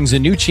day brings a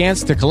new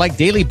chance to collect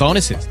daily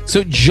bonuses.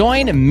 So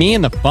join me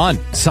in the fun.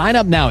 Sign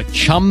up now at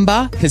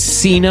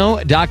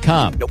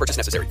ChumbaCasino.com. No purchase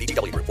necessary.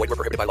 VGW Group. Void where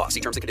prohibited by law.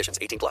 See terms and conditions.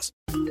 18+. 18+.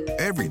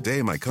 Every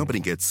day, my company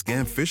gets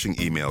scam phishing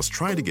emails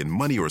trying to get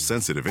money or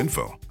sensitive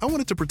info. I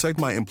wanted to protect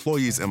my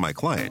employees and my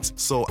clients,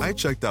 so I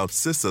checked out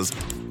CISA's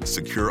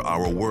Secure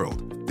Our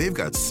World. They've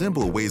got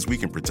simple ways we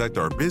can protect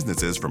our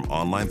businesses from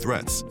online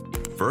threats.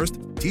 First,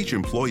 teach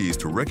employees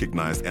to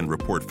recognize and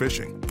report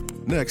phishing.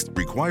 Next,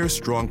 require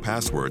strong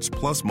passwords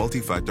plus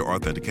multi-factor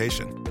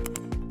authentication.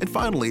 And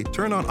finally,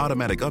 turn on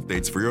automatic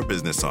updates for your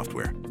business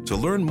software. To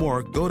learn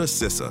more, go to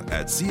CISA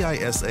at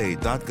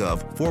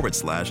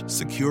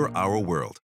cisa.gov/Secure Our World.